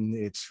 and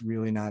it's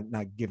really not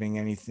giving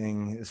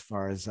anything as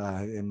far as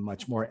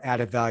much more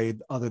added value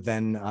other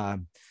than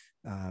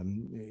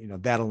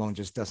that alone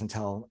just doesn't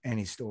tell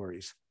any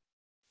stories.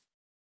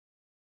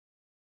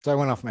 So I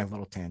went off my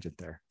little tangent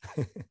there.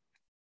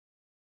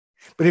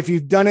 But if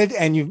you've done it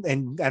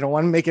and I don't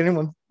want to make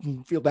anyone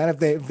feel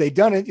bad if they've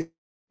done it,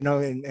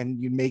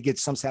 and you may get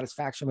some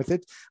satisfaction with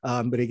it.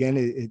 But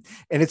again,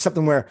 it's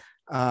something where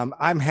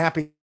I'm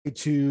happy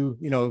to,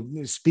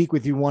 speak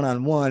with you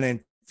one-on-one,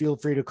 and feel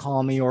free to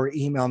call me or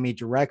email me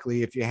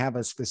directly if you have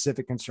a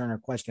specific concern or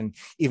question.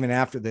 Even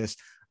after this,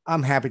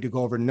 I'm happy to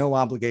go over, no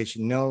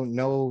obligation,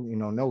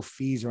 no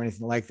fees or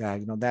anything like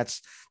that.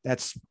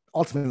 That's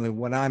ultimately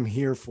what I'm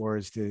here for,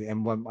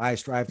 and what I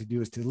strive to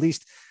do is to at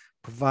least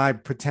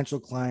provide potential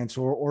clients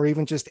or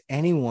even just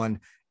anyone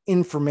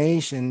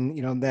information,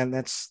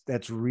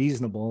 that's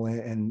reasonable,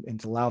 and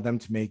to allow them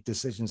to make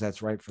decisions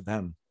that's right for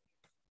them.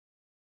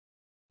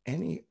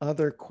 Any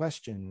other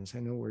questions? I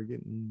know we're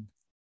getting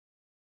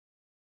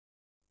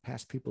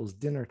past people's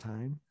dinner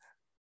time.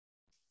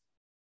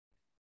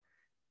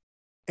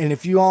 And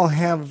if you all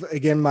have,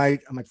 again, my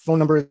phone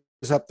number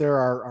is up there,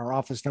 our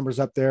office number is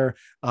up there.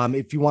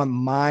 If you want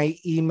my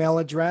email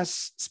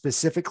address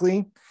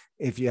specifically,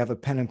 if you have a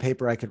pen and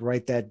paper, I could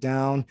write that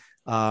down.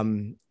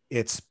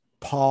 It's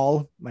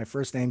Paul, my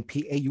first name,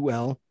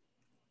 Paul,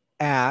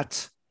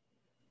 at,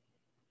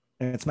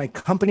 and it's my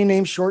company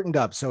name shortened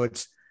up. So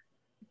it's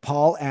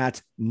Paul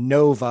at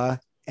Nova,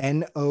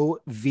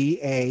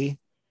 NOVAENVSOL.com.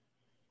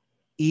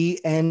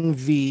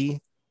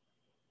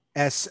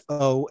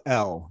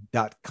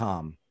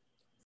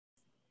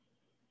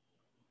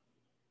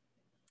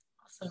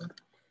 Awesome.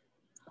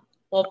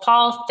 Well,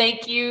 Paul,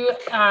 thank you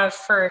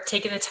for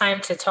taking the time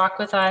to talk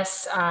with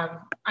us.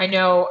 I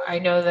know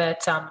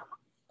that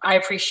I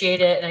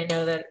appreciate it, and I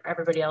know that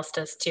everybody else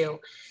does too.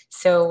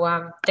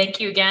 So thank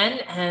you again.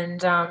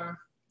 And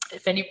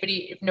if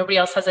nobody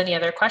else has any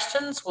other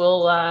questions,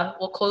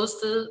 we'll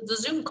close the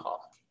Zoom call.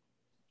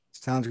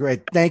 Sounds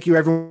great. Thank you,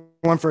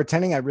 everyone, for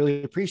attending. I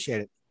really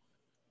appreciate it.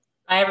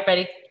 Bye,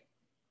 everybody.